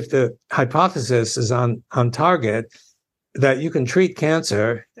 that if the hypothesis is on target, that you can treat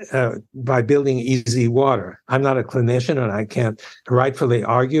cancer by building EZ water. I'm not a clinician, and I can't rightfully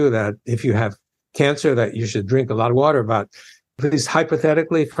argue that if you have cancer that you should drink a lot of water, but at least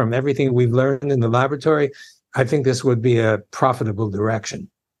hypothetically, from everything we've learned in the laboratory, I think this would be a profitable direction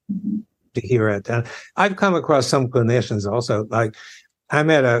to hear it. And I've come across some clinicians also, like I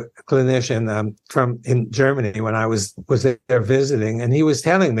met a clinician in Germany when I was there visiting, and he was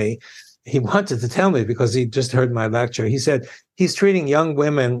telling me, he wanted to tell me because he just heard my lecture. He said he's treating young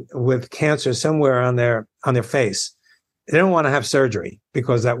women with cancer somewhere on their face. They don't want to have surgery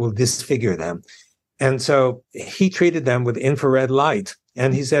because that will disfigure them. And so he treated them with infrared light.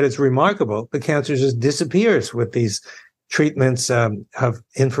 And he said it's remarkable. The cancer just disappears with these treatments of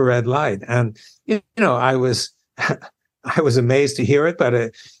infrared light. And, I was amazed to hear it,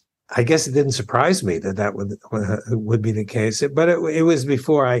 but I guess it didn't surprise me that would be the case. But it was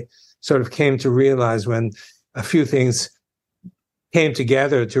before I sort of came to realize, when a few things came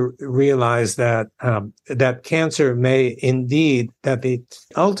together to realize that that cancer may indeed, that the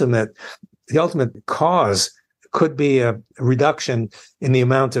ultimate cause could be a reduction in the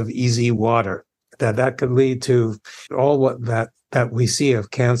amount of EZ water, that could lead to all that we see of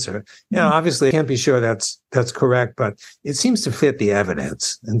cancer. Obviously, I can't be sure that's correct, but it seems to fit the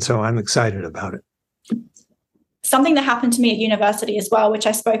evidence. And so I'm excited about it. Something that happened to me at university as well, which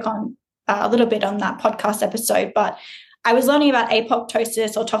I spoke on a little bit on that podcast episode, but I was learning about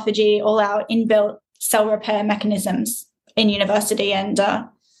apoptosis, autophagy, all our inbuilt cell repair mechanisms in university. And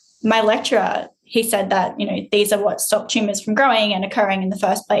my lecturer, he said that, these are what stop tumors from growing and occurring in the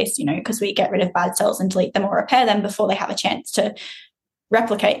first place, because we get rid of bad cells and delete them or repair them before they have a chance to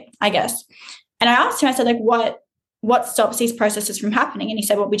replicate, I guess. And I asked him, I said, what stops these processes from happening? And he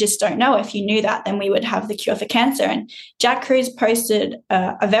said, well, we just don't know. If you knew that, then we would have the cure for cancer. And Jack Cruz posted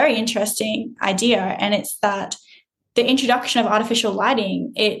a very interesting idea, and it's that the introduction of artificial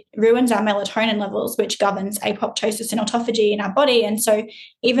lighting, it ruins our melatonin levels, which governs apoptosis and autophagy in our body. And so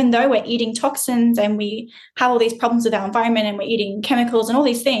even though we're eating toxins and we have all these problems with our environment and we're eating chemicals and all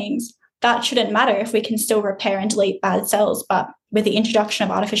these things, that shouldn't matter if we can still repair and delete bad cells. But with the introduction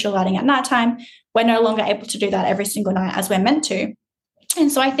of artificial lighting at nighttime, we're no longer able to do that every single night as we're meant to. And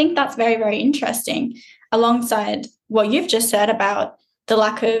so I think that's very, very interesting, alongside what you've just said about the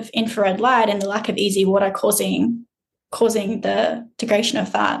lack of infrared light and the lack of EZ water causing the degradation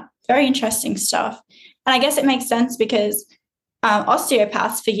of that. Very interesting stuff. And I guess it makes sense because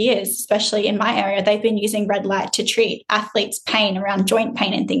osteopaths for years, especially in my area, they've been using red light to treat athletes' pain around joint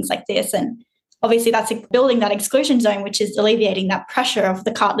pain and things like this. And obviously that's building that exclusion zone, which is alleviating that pressure of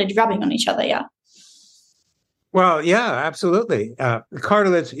the cartilage rubbing on each other. Yeah. Well, yeah, absolutely.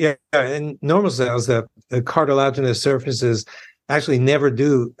 Cartilage, in normal cells, the cartilaginous surfaces actually never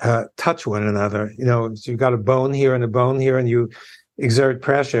do touch one another. So you've got a bone here and a bone here, and you exert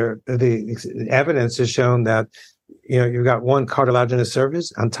pressure. The evidence has shown that you've got one cartilaginous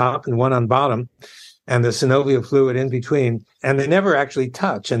surface on top and one on bottom, and the synovial fluid in between, and they never actually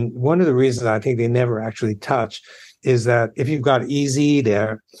touch. And one of the reasons I think they never actually touch is that if you've got EZ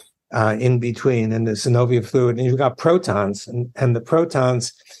there in between and the synovial fluid, and you've got protons, and the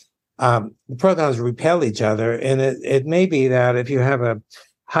protons repel each other, and it may be that if you have a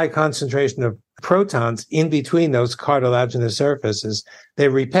high concentration of protons in between those cartilaginous surfaces, they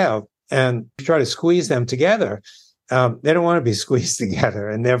repel, and you try to squeeze them together. They don't want to be squeezed together,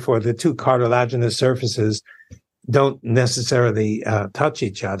 and therefore the two cartilaginous surfaces don't necessarily touch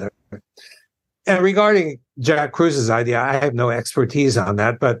each other. And regarding Jack Kruse's idea, I have no expertise on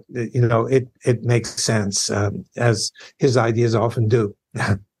that, but it makes sense, as his ideas often do.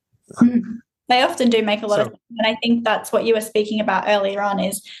 They often do make a lot of sense, and I think that's what you were speaking about earlier on,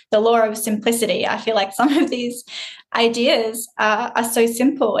 is the law of simplicity. I feel like some of these ideas are so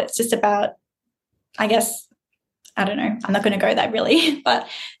simple. It's just about, I guess, I don't know, I'm not going to go there really, but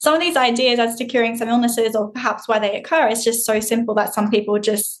some of these ideas as to curing some illnesses, or perhaps why they occur, is just so simple that some people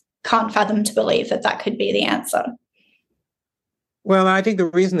just can't fathom to believe that could be the answer. Well, I think the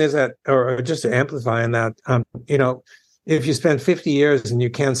reason is that, or just to amplify on that, if you spend 50 years and you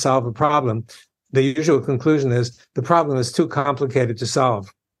can't solve a problem, the usual conclusion is the problem is too complicated to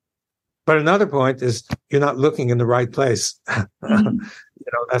solve. But another point is you're not looking in the right place.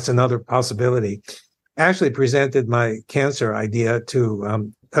 That's another possibility. I actually presented my cancer idea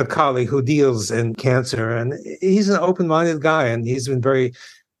to a colleague who deals in cancer, and he's an open-minded guy, and he's been very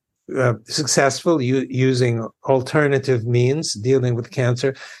successful using alternative means dealing with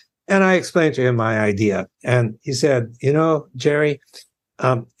cancer. And I explained to him my idea, and he said, Jerry,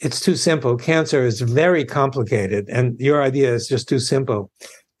 it's too simple. Cancer is very complicated, and your idea is just too simple.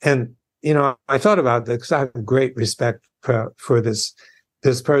 And, I thought about that because I have great respect for this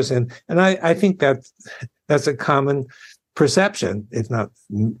person. And I think that that's a common perception, if not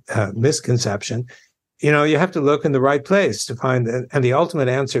misconception. You have to look in the right place to find, and the ultimate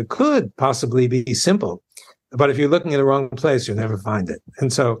answer could possibly be simple. But if you're looking in the wrong place, you'll never find it.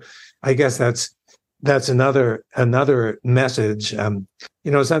 And so I guess that's another message.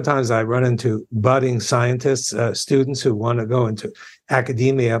 Sometimes I run into budding scientists, students who want to go into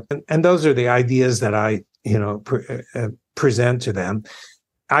academia, and those are the ideas that I, present to them.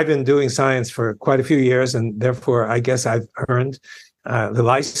 I've been doing science for quite a few years, and therefore I guess I've earned the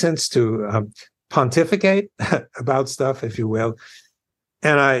license to pontificate about stuff, if you will.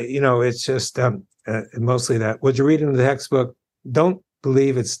 And it's just mostly that what you read in the textbook, don't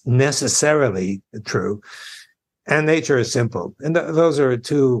believe it's necessarily true. And nature is simple. And those are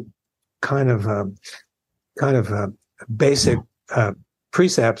two kind of basic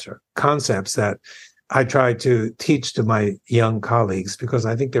precepts or concepts that I try to teach to my young colleagues because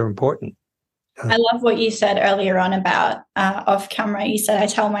I think they're important. I love what you said earlier on about off camera. You said, I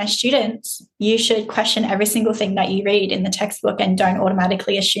tell my students, you should question every single thing that you read in the textbook and don't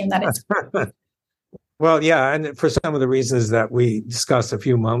automatically assume that it's Well, yeah, and for some of the reasons that we discussed a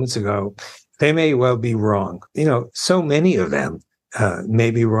few moments ago, they may well be wrong. So many of them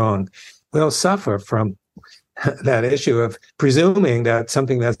may be wrong. We'll suffer from that issue of presuming that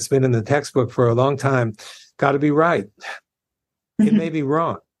something that's been in the textbook for a long time got to be right. It may be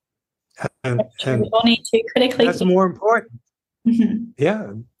wrong. And we all need to critically that's more important.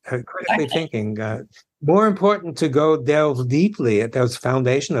 Yeah, critically thinking. More important to go delve deeply at those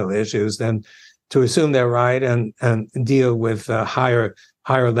foundational issues than to assume they're right and deal with higher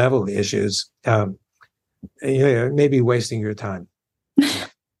level issues. Maybe wasting your time.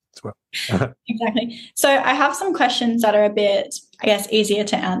 As well. Exactly. So I have some questions that are a bit, I guess, easier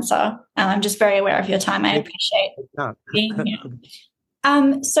to answer. I'm just very aware of your time. I appreciate being here.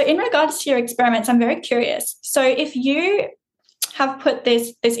 So in regards to your experiments, I'm very curious. So if you have put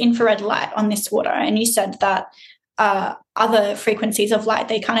this infrared light on this water, and you said that other frequencies of light,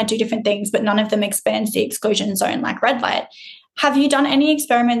 they kind of do different things, but none of them expands the exclusion zone like red light. Have you done any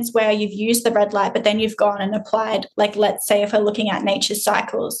experiments where you've used the red light, but then you've gone and applied, like, let's say if we're looking at nature's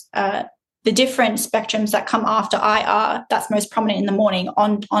cycles, the different spectrums that come after IR, that's most prominent in the morning,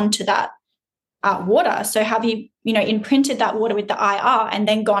 onto that water. So have you, imprinted that water with the IR and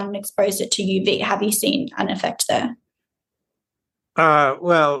then gone and exposed it to UV? Have you seen an effect there?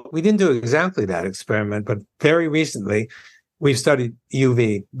 Well, we didn't do exactly that experiment, but very recently we've studied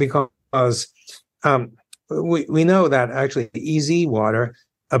UV because we know that actually EZ water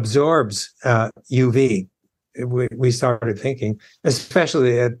absorbs UV. we started thinking,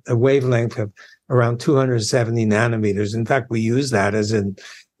 especially at a wavelength of around 270 nanometers. In fact, we use that as an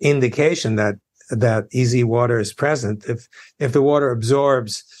indication that EZ water is present. If the water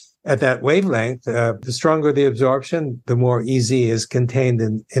absorbs at that wavelength, the stronger the absorption, the more EZ is contained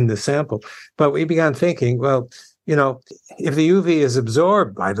in the sample. But we began thinking, well, if the UV is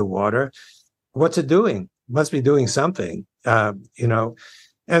absorbed by the water, what's it doing? It must be doing something,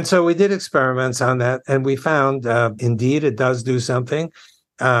 And so we did experiments on that, and we found, indeed, it does do something.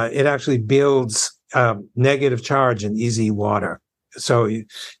 It actually builds negative charge in EZ water. So,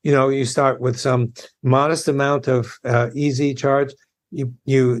 you start with some modest amount of EZ charge.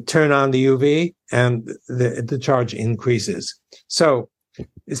 You turn on the UV, and the charge increases. So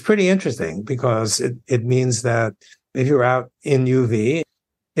it's pretty interesting because it means that if you're out in UV,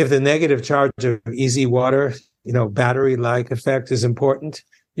 if the negative charge of EZ water, battery-like effect is important,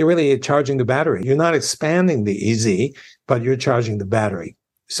 you're really charging the battery. You're not expanding the EZ, but you're charging the battery.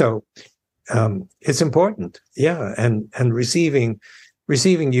 So it's important, yeah. And receiving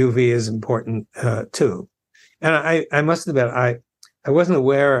UV is important too. And I must admit, I wasn't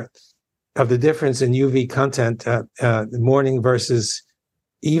aware of the difference in UV content morning versus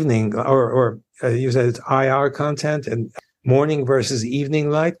evening, or you said it's IR content and morning versus evening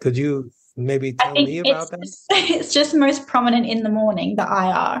light. Could you maybe tell me about that? It's just most prominent in the morning, the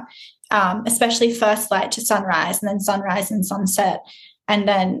IR, especially first light to sunrise and then sunrise and sunset. And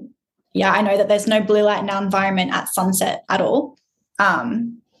then, I know that there's no blue light in our environment at sunset at all,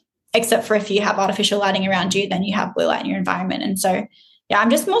 except for if you have artificial lighting around you, then you have blue light in your environment. And so, I'm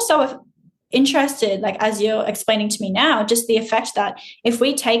just more so interested, like as you're explaining to me now, just the effect that if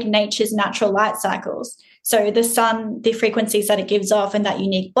we take nature's natural light cycles, so the sun, the frequencies that it gives off and that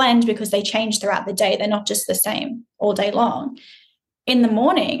unique blend, because they change throughout the day, they're not just the same all day long, in the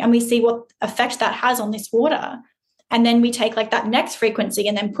morning, and we see what effect that has on this water. And then we take like that next frequency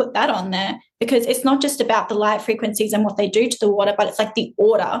and then put that on there, because it's not just about the light frequencies and what they do to the water, but it's like the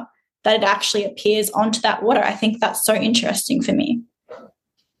order that it actually appears onto that water. I think that's so interesting for me.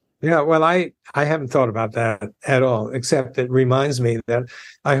 Yeah, well, I haven't thought about that at all, except it reminds me that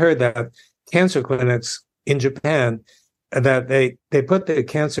I heard that cancer clinics in Japan, that they put the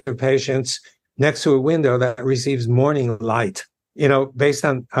cancer patients next to a window that receives morning light. Based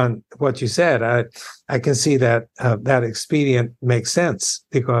on what you said, I can see that that expedient makes sense,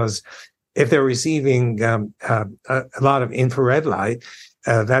 because if they're receiving a lot of infrared light,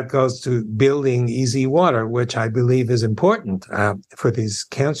 that goes to building EZ water, which I believe is important for these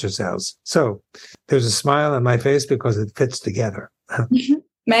cancer cells. So there's a smile on my face because it fits together.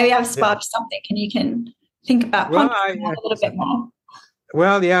 Maybe I've sparked something, and you can think about a little bit more.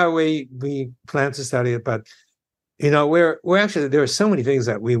 Well, yeah, we plan to study it, but we're actually, there are so many things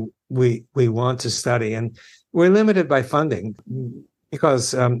that we want to study, and we're limited by funding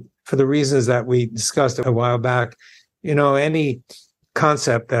because for the reasons that we discussed a while back, any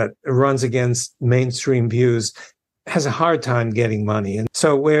concept that runs against mainstream views has a hard time getting money. And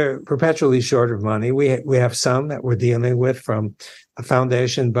so we're perpetually short of money. We have some that we're dealing with from a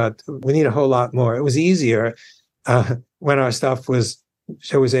foundation, but we need a whole lot more. It was easier when our stuff was,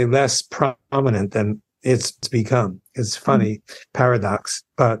 shall we say, less prominent than it's become. It's a funny paradox,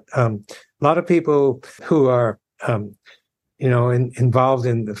 but a lot of people who are, involved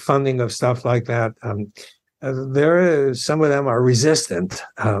in the funding of stuff like that, some of them are resistant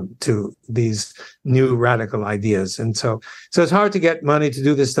to these new radical ideas, and so it's hard to get money to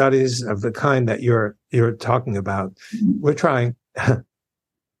do the studies of the kind that you're talking about. We're trying.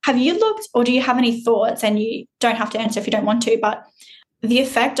 Have you looked, or do you have any thoughts? And you don't have to answer if you don't want to, but the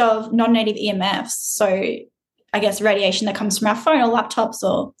effect of non-native EMFs, so I guess radiation that comes from our phone or laptops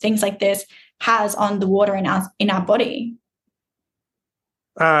or things like this, has on the water in our body.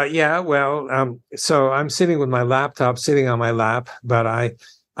 So I'm sitting with my laptop sitting on my lap, but I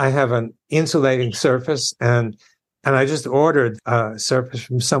have an insulating surface, and I just ordered a surface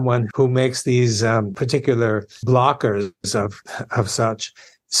from someone who makes these particular blockers of such.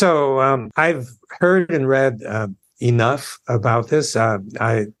 So I've heard and read enough about this. I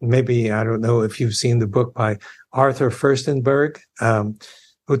don't know if you've seen the book by Arthur Furstenberg,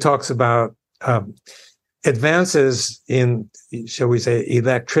 who talks about advances in, shall we say,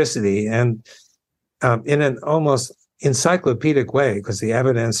 electricity, and in an almost encyclopedic way, because the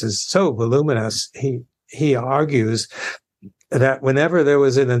evidence is so voluminous. He argues that whenever there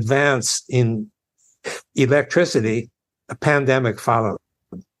was an advance in electricity, a pandemic followed,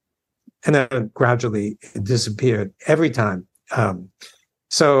 and then gradually it disappeared every time.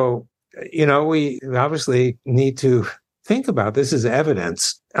 So we obviously need to think about this as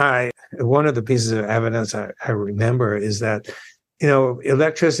evidence. I one of the pieces of evidence I remember is that,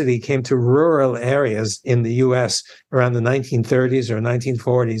 electricity came to rural areas in the U.S. around the 1930s or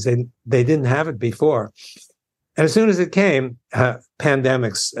 1940s. They didn't have it before. And as soon as it came,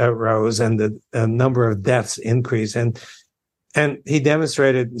 pandemics arose and the number of deaths increased. And he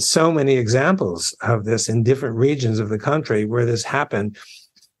demonstrated so many examples of this in different regions of the country where this happened.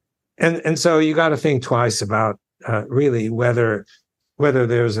 And so you got to think twice about really whether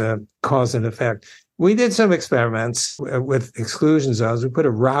there's a cause and effect. We did some experiments with exclusion zones. We put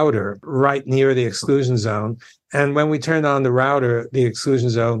a router right near the exclusion zone. And when we turned on the router, the exclusion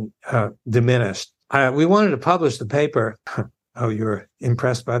zone diminished. We wanted to publish the paper. Oh, you're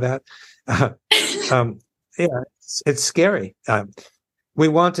impressed by that? Yeah, it's scary. We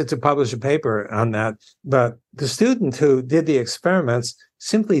wanted to publish a paper on that, but the student who did the experiments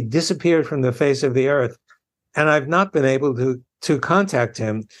simply disappeared from the face of the earth. And I've not been able to contact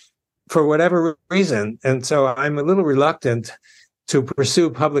him for whatever reason. And so I'm a little reluctant to pursue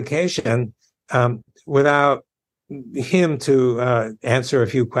publication without him to answer a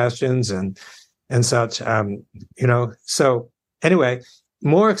few questions and such, So anyway,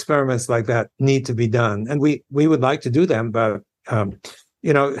 more experiments like that need to be done. And we would like to do them, but,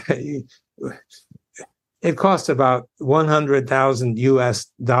 it costs about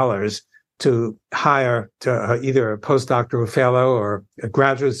 $100,000 to hire either a postdoctoral fellow or a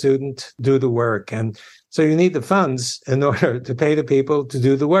graduate student do the work. And so you need the funds in order to pay the people to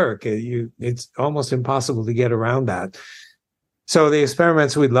do the work. It's almost impossible to get around that. So the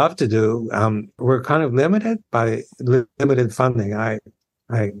experiments we'd love to do, we're kind of limited by limited funding. I'm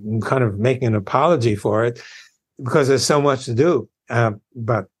kind of making an apology for it because there's so much to do.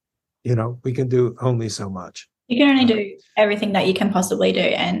 But, we can do only so much. You can only do everything that you can possibly do,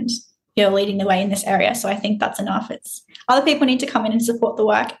 and you're leading the way in this area. So I think that's enough. It's other people need to come in and support the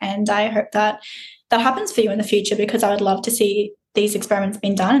work. And I hope that happens for you in the future, because I would love to see these experiments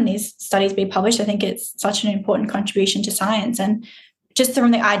being done and these studies be published. I think it's such an important contribution to science. And just from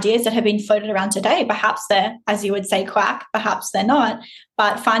the ideas that have been floated around today, perhaps they're, as you would say, quack, perhaps they're not.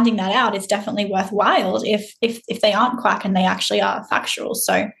 But finding that out is definitely worthwhile if they aren't quack and they actually are factual.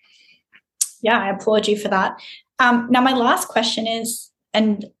 So, yeah, I applaud you for that. Now, my last question is,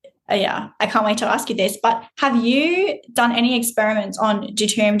 and I can't wait to ask you this, but have you done any experiments on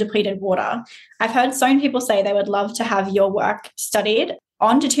deuterium-depleted water? I've heard so many people say they would love to have your work studied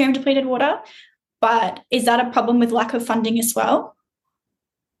on deuterium-depleted water, but is that a problem with lack of funding as well?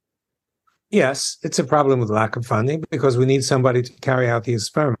 Yes, it's a problem with lack of funding because we need somebody to carry out the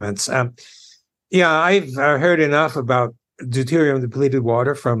experiments. I've heard enough about deuterium-depleted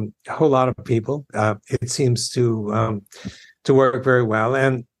water from a whole lot of people. It seems to work very well.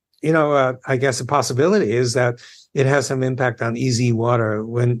 And, I guess a possibility is that it has some impact on EZ water.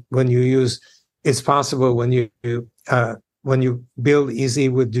 When you use, it's possible when you build EZ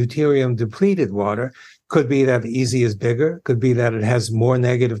with deuterium-depleted water, could be that the EZ is bigger, could be that it has more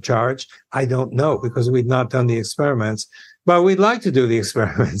negative charge. I don't know because we've not done the experiments, but we'd like to do the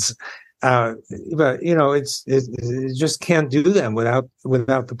experiments. But it just can't do them without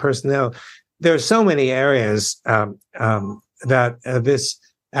the personnel. There are so many areas that this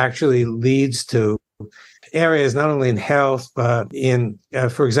actually leads to areas not only in health but in,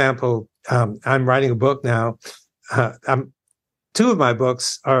 for example, I'm writing a book now. Two of my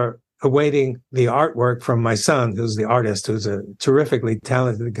books are awaiting the artwork from my son, who's the artist, who's a terrifically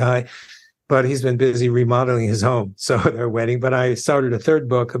talented guy. But he's been busy remodeling his home, so they're waiting. But I started a third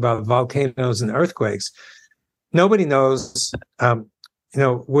book about volcanoes and earthquakes. Nobody knows,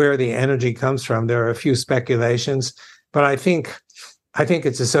 where the energy comes from. There are a few speculations, but I think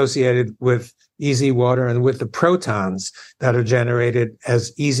it's associated with EZ water and with the protons that are generated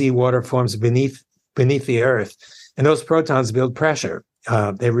as EZ water forms beneath the earth, and those protons build pressure.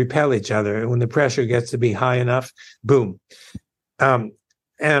 They repel each other, and when the pressure gets to be high enough, boom.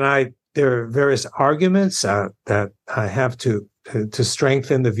 There are various arguments that I have to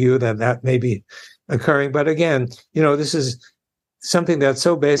strengthen the view that may be occurring. But again, this is something that's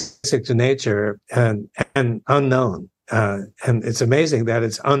so basic to nature and unknown. And it's amazing that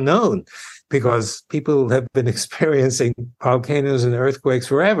it's unknown because people have been experiencing volcanoes and earthquakes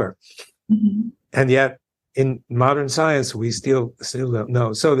forever. Mm-hmm. And yet in modern science, we still don't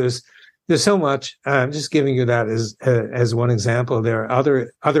know. So there's so much. I'm just giving you that as one example. There are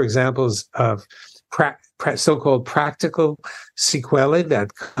other examples of so-called practical sequelae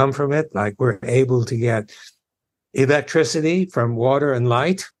that come from it. Like we're able to get electricity from water and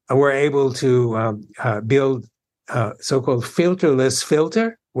light. We're able to build so-called filterless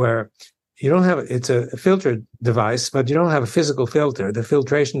filter, where you don't have it's a filter device, but you don't have a physical filter. The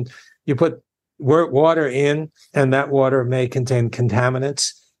filtration you put water in, and that water may contain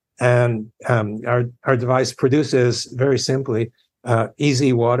contaminants. And our device produces, very simply,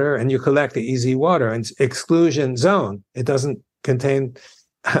 easy water, and you collect the easy water. And it's exclusion zone. It doesn't contain,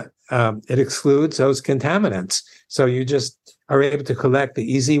 it excludes those contaminants. So you just are able to collect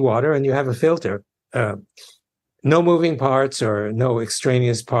the easy water, and you have a filter. No moving parts or no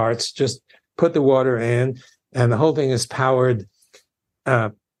extraneous parts. Just put the water in, and the whole thing is powered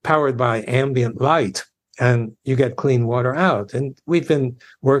by ambient light, and you get clean water out. And we've been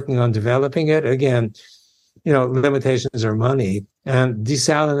working on developing it. Again, limitations are money, and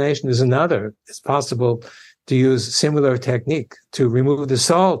desalination is another. It's possible to use similar technique to remove the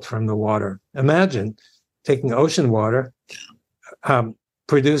salt from the water. Imagine taking ocean water,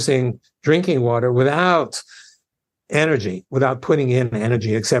 producing drinking water without energy, without putting in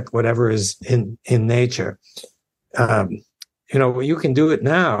energy except whatever is in nature. You can do it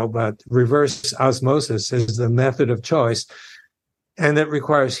now, but reverse osmosis is the method of choice, and it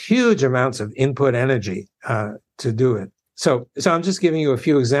requires huge amounts of input energy to do it. So I'm just giving you a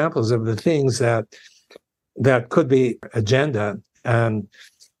few examples of the things that could be agenda, and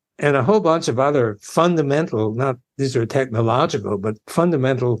a whole bunch of other fundamental, not these are technological, but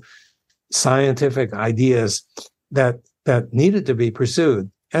fundamental scientific ideas that needed to be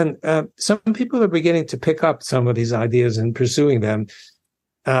pursued. And some people are beginning to pick up some of these ideas and pursuing them.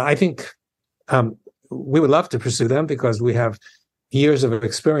 I think we would love to pursue them because we have years of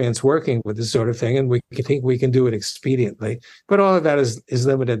experience working with this sort of thing, and we think we can do it expediently. But all of that is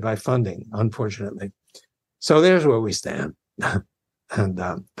limited by funding, unfortunately. So there's where we stand.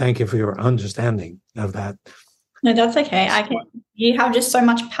 And thank you for your understanding of that. No, that's okay. You have just so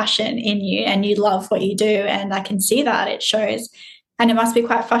much passion in you, and you love what you do, and I can see that. It shows. And it must be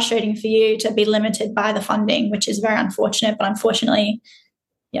quite frustrating for you to be limited by the funding, which is very unfortunate. But unfortunately,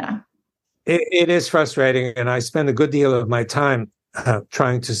 yeah. It is frustrating, and I spend a good deal of my time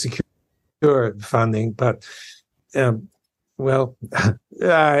trying to secure funding. But,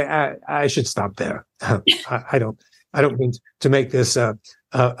 I should stop there. I don't mean to make this a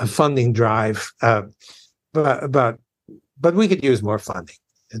funding drive, but we could use more funding.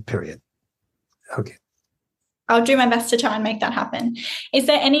 Period. Okay. I'll do my best to try and make that happen. Is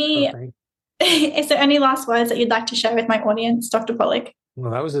there any last words that you'd like to share with my audience, Dr. Pollack?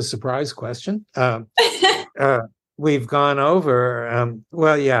 Well, that was a surprise question. We've gone over.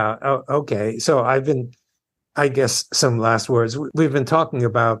 Okay. So I guess some last words. We've been talking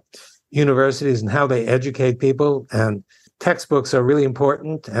about universities and how they educate people, and textbooks are really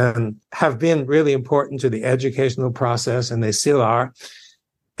important and have been really important to the educational process, and they still are.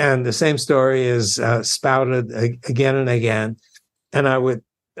 And the same story is spouted again and again. And I would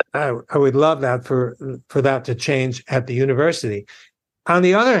love that for that to change at the university. On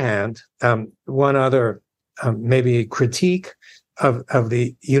the other hand, one other maybe critique of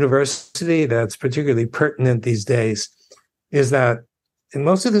the university that's particularly pertinent these days is that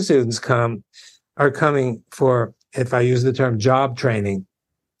most of the students are coming for, if I use the term job training,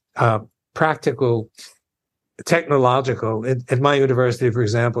 practical, technological. At my university, for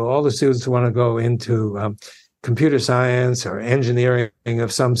example, all the students want to go into computer science or engineering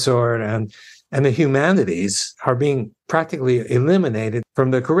of some sort, and the humanities are being practically eliminated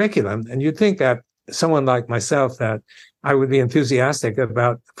from the curriculum. And you'd think that someone like myself, that I would be enthusiastic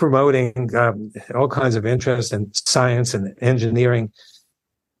about promoting all kinds of interest in science and engineering.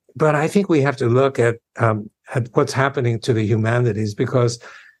 But I think we have to look at what's happening to the humanities, because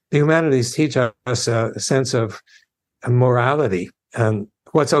the humanities teach us a sense of morality and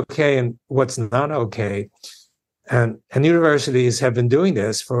what's okay and what's not okay. And universities have been doing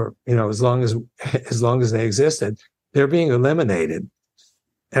this for, as long as they existed. They're being eliminated.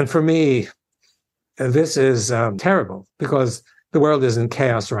 And for me, this is terrible, because the world is in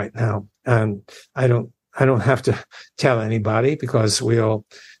chaos right now. And I don't have to tell anybody, because we all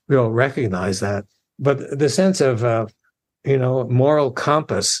recognize that. But the sense of moral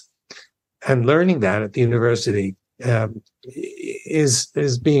compass and learning that at the university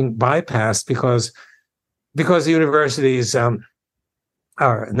is being bypassed because the universities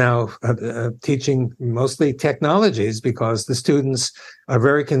are now teaching mostly technologies, because the students are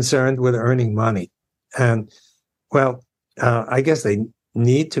very concerned with earning money. And I guess they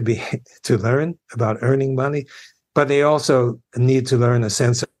need to learn about earning money, but they also need to learn a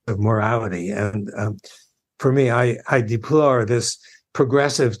sense of morality. And for me, I deplore this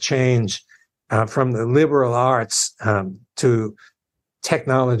progressive change from the liberal arts to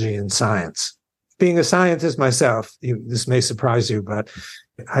technology and science. Being a scientist myself, this may surprise you, but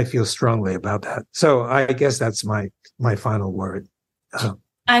I feel strongly about that. So I guess that's my final word.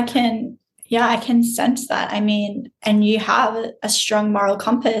 I can sense that. I mean, and you have a strong moral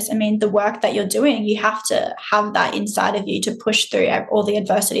compass. I mean, the work that you're doing, you have to have that inside of you to push through all the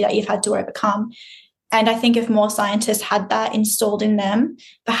adversity that you've had to overcome. And I think if more scientists had that installed in them,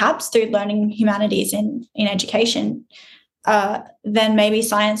 perhaps through learning humanities in education, then maybe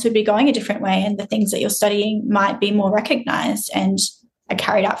science would be going a different way, and the things that you're studying might be more recognized and are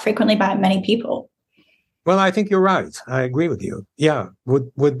carried out frequently by many people. Well, I think you're right. I agree with you. Yeah,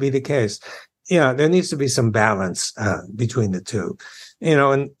 would be the case. Yeah, there needs to be some balance between the two.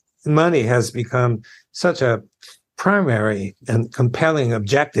 And money has become such a primary and compelling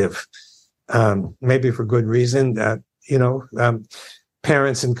objective, maybe for good reason, that,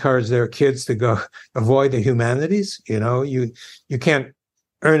 parents encourage their kids to go avoid the humanities. You can't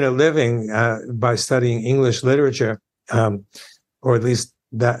earn a living by studying English literature, or at least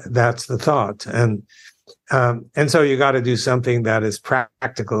that's the thought. And so you got to do something that is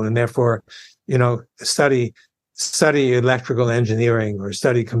practical, and therefore, study electrical engineering or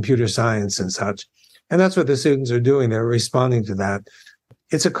study computer science and such. And that's what the students are doing. They're responding to that.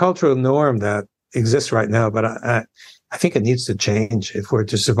 It's a cultural norm that exists right now, but I think it needs to change if we're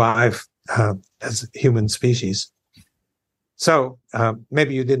to survive as a human species. So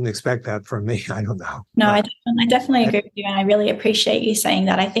maybe you didn't expect that from me. I don't know. No, I definitely agree with you, and I really appreciate you saying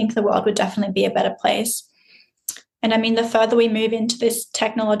that. I think the world would definitely be a better place. And I mean, the further we move into this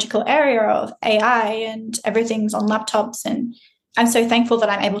technological area of AI and everything's on laptops, and I'm so thankful that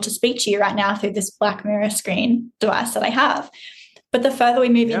I'm able to speak to you right now through this Black Mirror screen device that I have. But the further we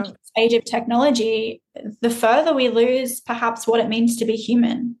move into this age of technology, the further we lose perhaps what it means to be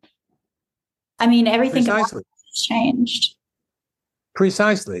human. I mean, everything has changed.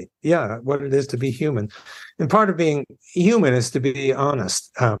 Precisely. Yeah, what it is to be human. And part of being human is to be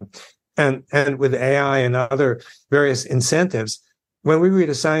honest. And with AI and other various incentives, when we read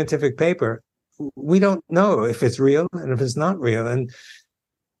a scientific paper, we don't know if it's real and if it's not real. And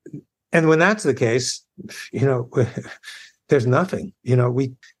when that's the case, there's nothing.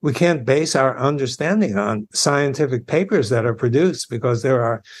 We can't base our understanding on scientific papers that are produced, because there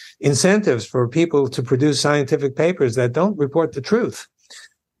are incentives for people to produce scientific papers that don't report the truth.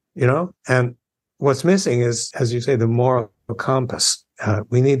 And what's missing is, as you say, the moral compass.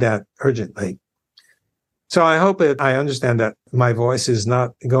 We need that urgently. So I hope I understand that my voice is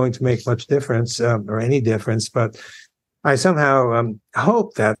not going to make much difference or any difference, but I somehow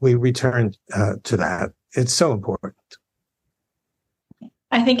hope that we return to that. It's so important.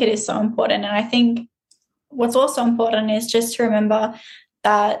 I think it is so important. And I think what's also important is just to remember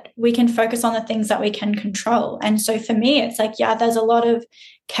that we can focus on the things that we can control. And so for me, it's like, there's a lot of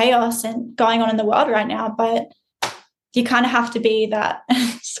chaos and going on in the world right now, but you kind of have to be that.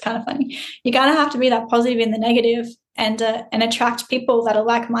 It's kind of funny. You kind of have to be that positive in the negative, and attract people that are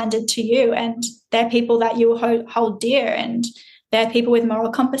like-minded to you, and they're people that you hold dear, and they're people with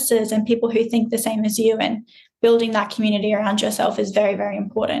moral compasses and people who think the same as you. And building that community around yourself is very, very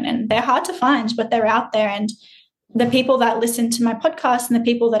important. And they're hard to find, but they're out there. And the people that listen to my podcast and the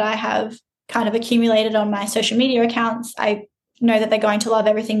people that I have kind of accumulated on my social media accounts, I know that they're going to love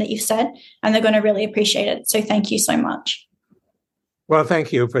everything that you've said, and they're going to really appreciate it. So thank you so much. Well,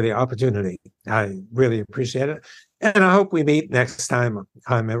 thank you for the opportunity. I really appreciate it. And I hope we meet next time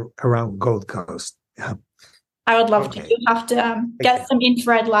I'm around Gold Coast. I would love to. You'll have to get some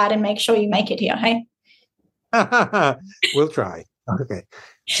infrared light and make sure you make it here, hey? We'll try. Okay.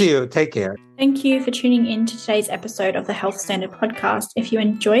 See you. Take care. Thank you for tuning in to today's episode of the Health Standard Podcast. If you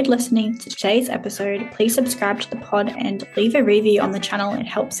enjoyed listening to today's episode, please subscribe to the pod and leave a review on the channel. It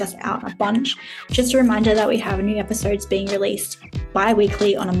helps us out a bunch. Just a reminder that we have new episodes being released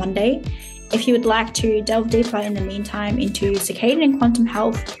bi-weekly on a Monday. If you would like to delve deeper in the meantime into circadian and quantum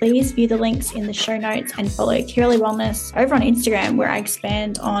health, please view the links in the show notes and follow Curly Wellness over on Instagram, where I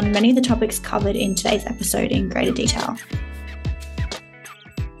expand on many of the topics covered in today's episode in greater detail.